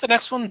now. Isn't the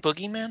next one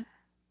Boogeyman?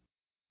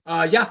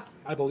 Yeah,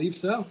 I believe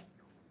so.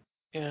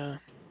 Yeah.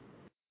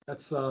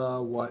 That's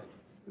what?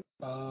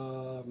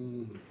 I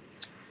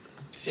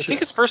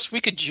think it's first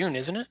week of June,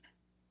 isn't it?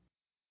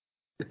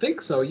 I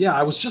think so, yeah.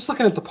 I was just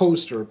looking at the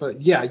poster,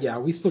 but yeah,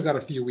 we still got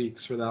a few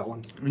weeks for that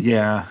one.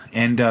 Yeah,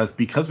 and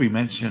because we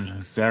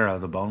mentioned Sarah,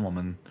 the Bone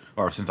Woman,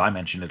 or since I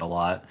mentioned it a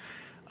lot,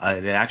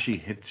 it actually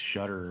hits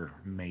Shudder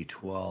May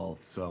 12th,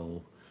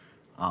 so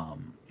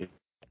it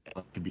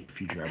could be a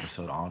future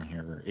episode on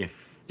here if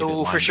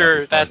for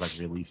sure. That's like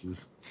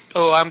releases.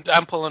 Oh,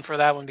 I'm pulling for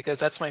that one because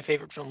that's my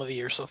favorite film of the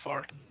year so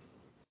far.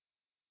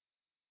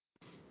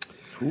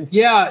 Cool.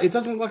 Yeah, it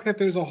doesn't look like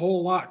there's a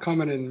whole lot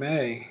coming in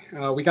May.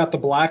 We got The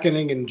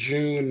Blackening in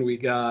June. We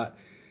got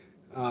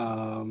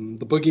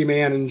The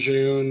Boogeyman in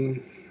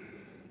June.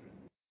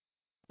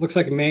 Looks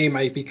like May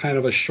might be kind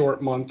of a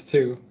short month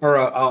too, or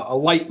a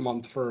light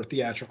month for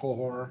theatrical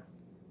horror.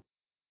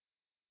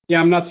 Yeah,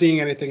 I'm not seeing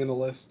anything in the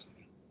list.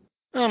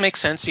 Well, it makes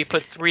sense. You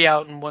put 3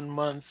 out in 1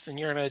 month, and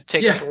you're going to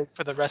take a break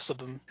for the rest of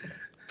them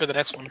for the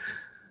next one.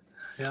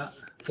 Yeah,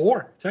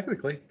 4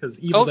 technically, because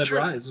Evil Dead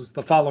Rise was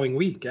the following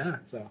week. Yeah,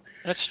 so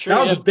that's true.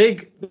 That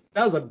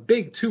was a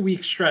big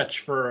 2-week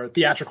stretch for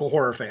theatrical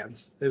horror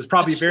fans. It was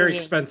probably very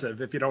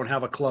expensive if you don't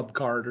have a club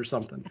card or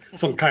something,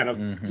 some kind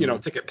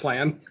of ticket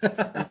plan.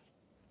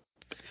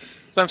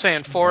 So I'm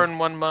saying 4 in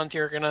 1 month.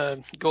 You're going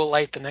to go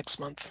light the next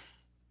month.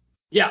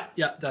 Yeah,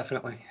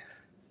 definitely.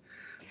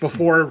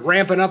 Before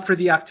ramping up for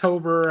the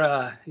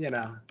October,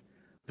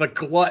 the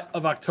glut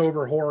of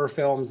October horror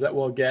films that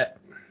we'll get.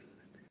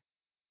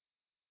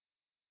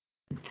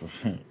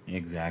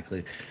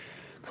 Exactly.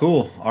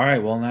 Cool. All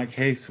right. Well, in that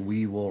case,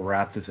 we will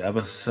wrap this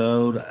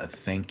episode.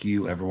 Thank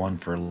you, everyone,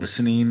 for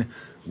listening.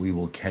 We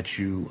will catch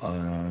you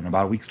in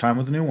about a week's time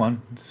with a new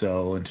one.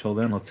 So until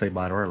then, let's say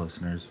bye to our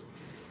listeners.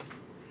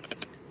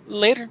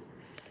 Later.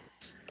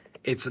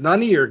 It's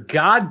none of your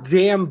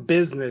goddamn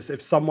business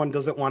if someone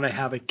doesn't want to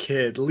have a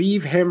kid.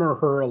 Leave him or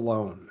her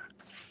alone.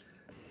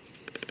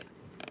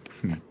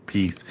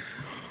 Peace.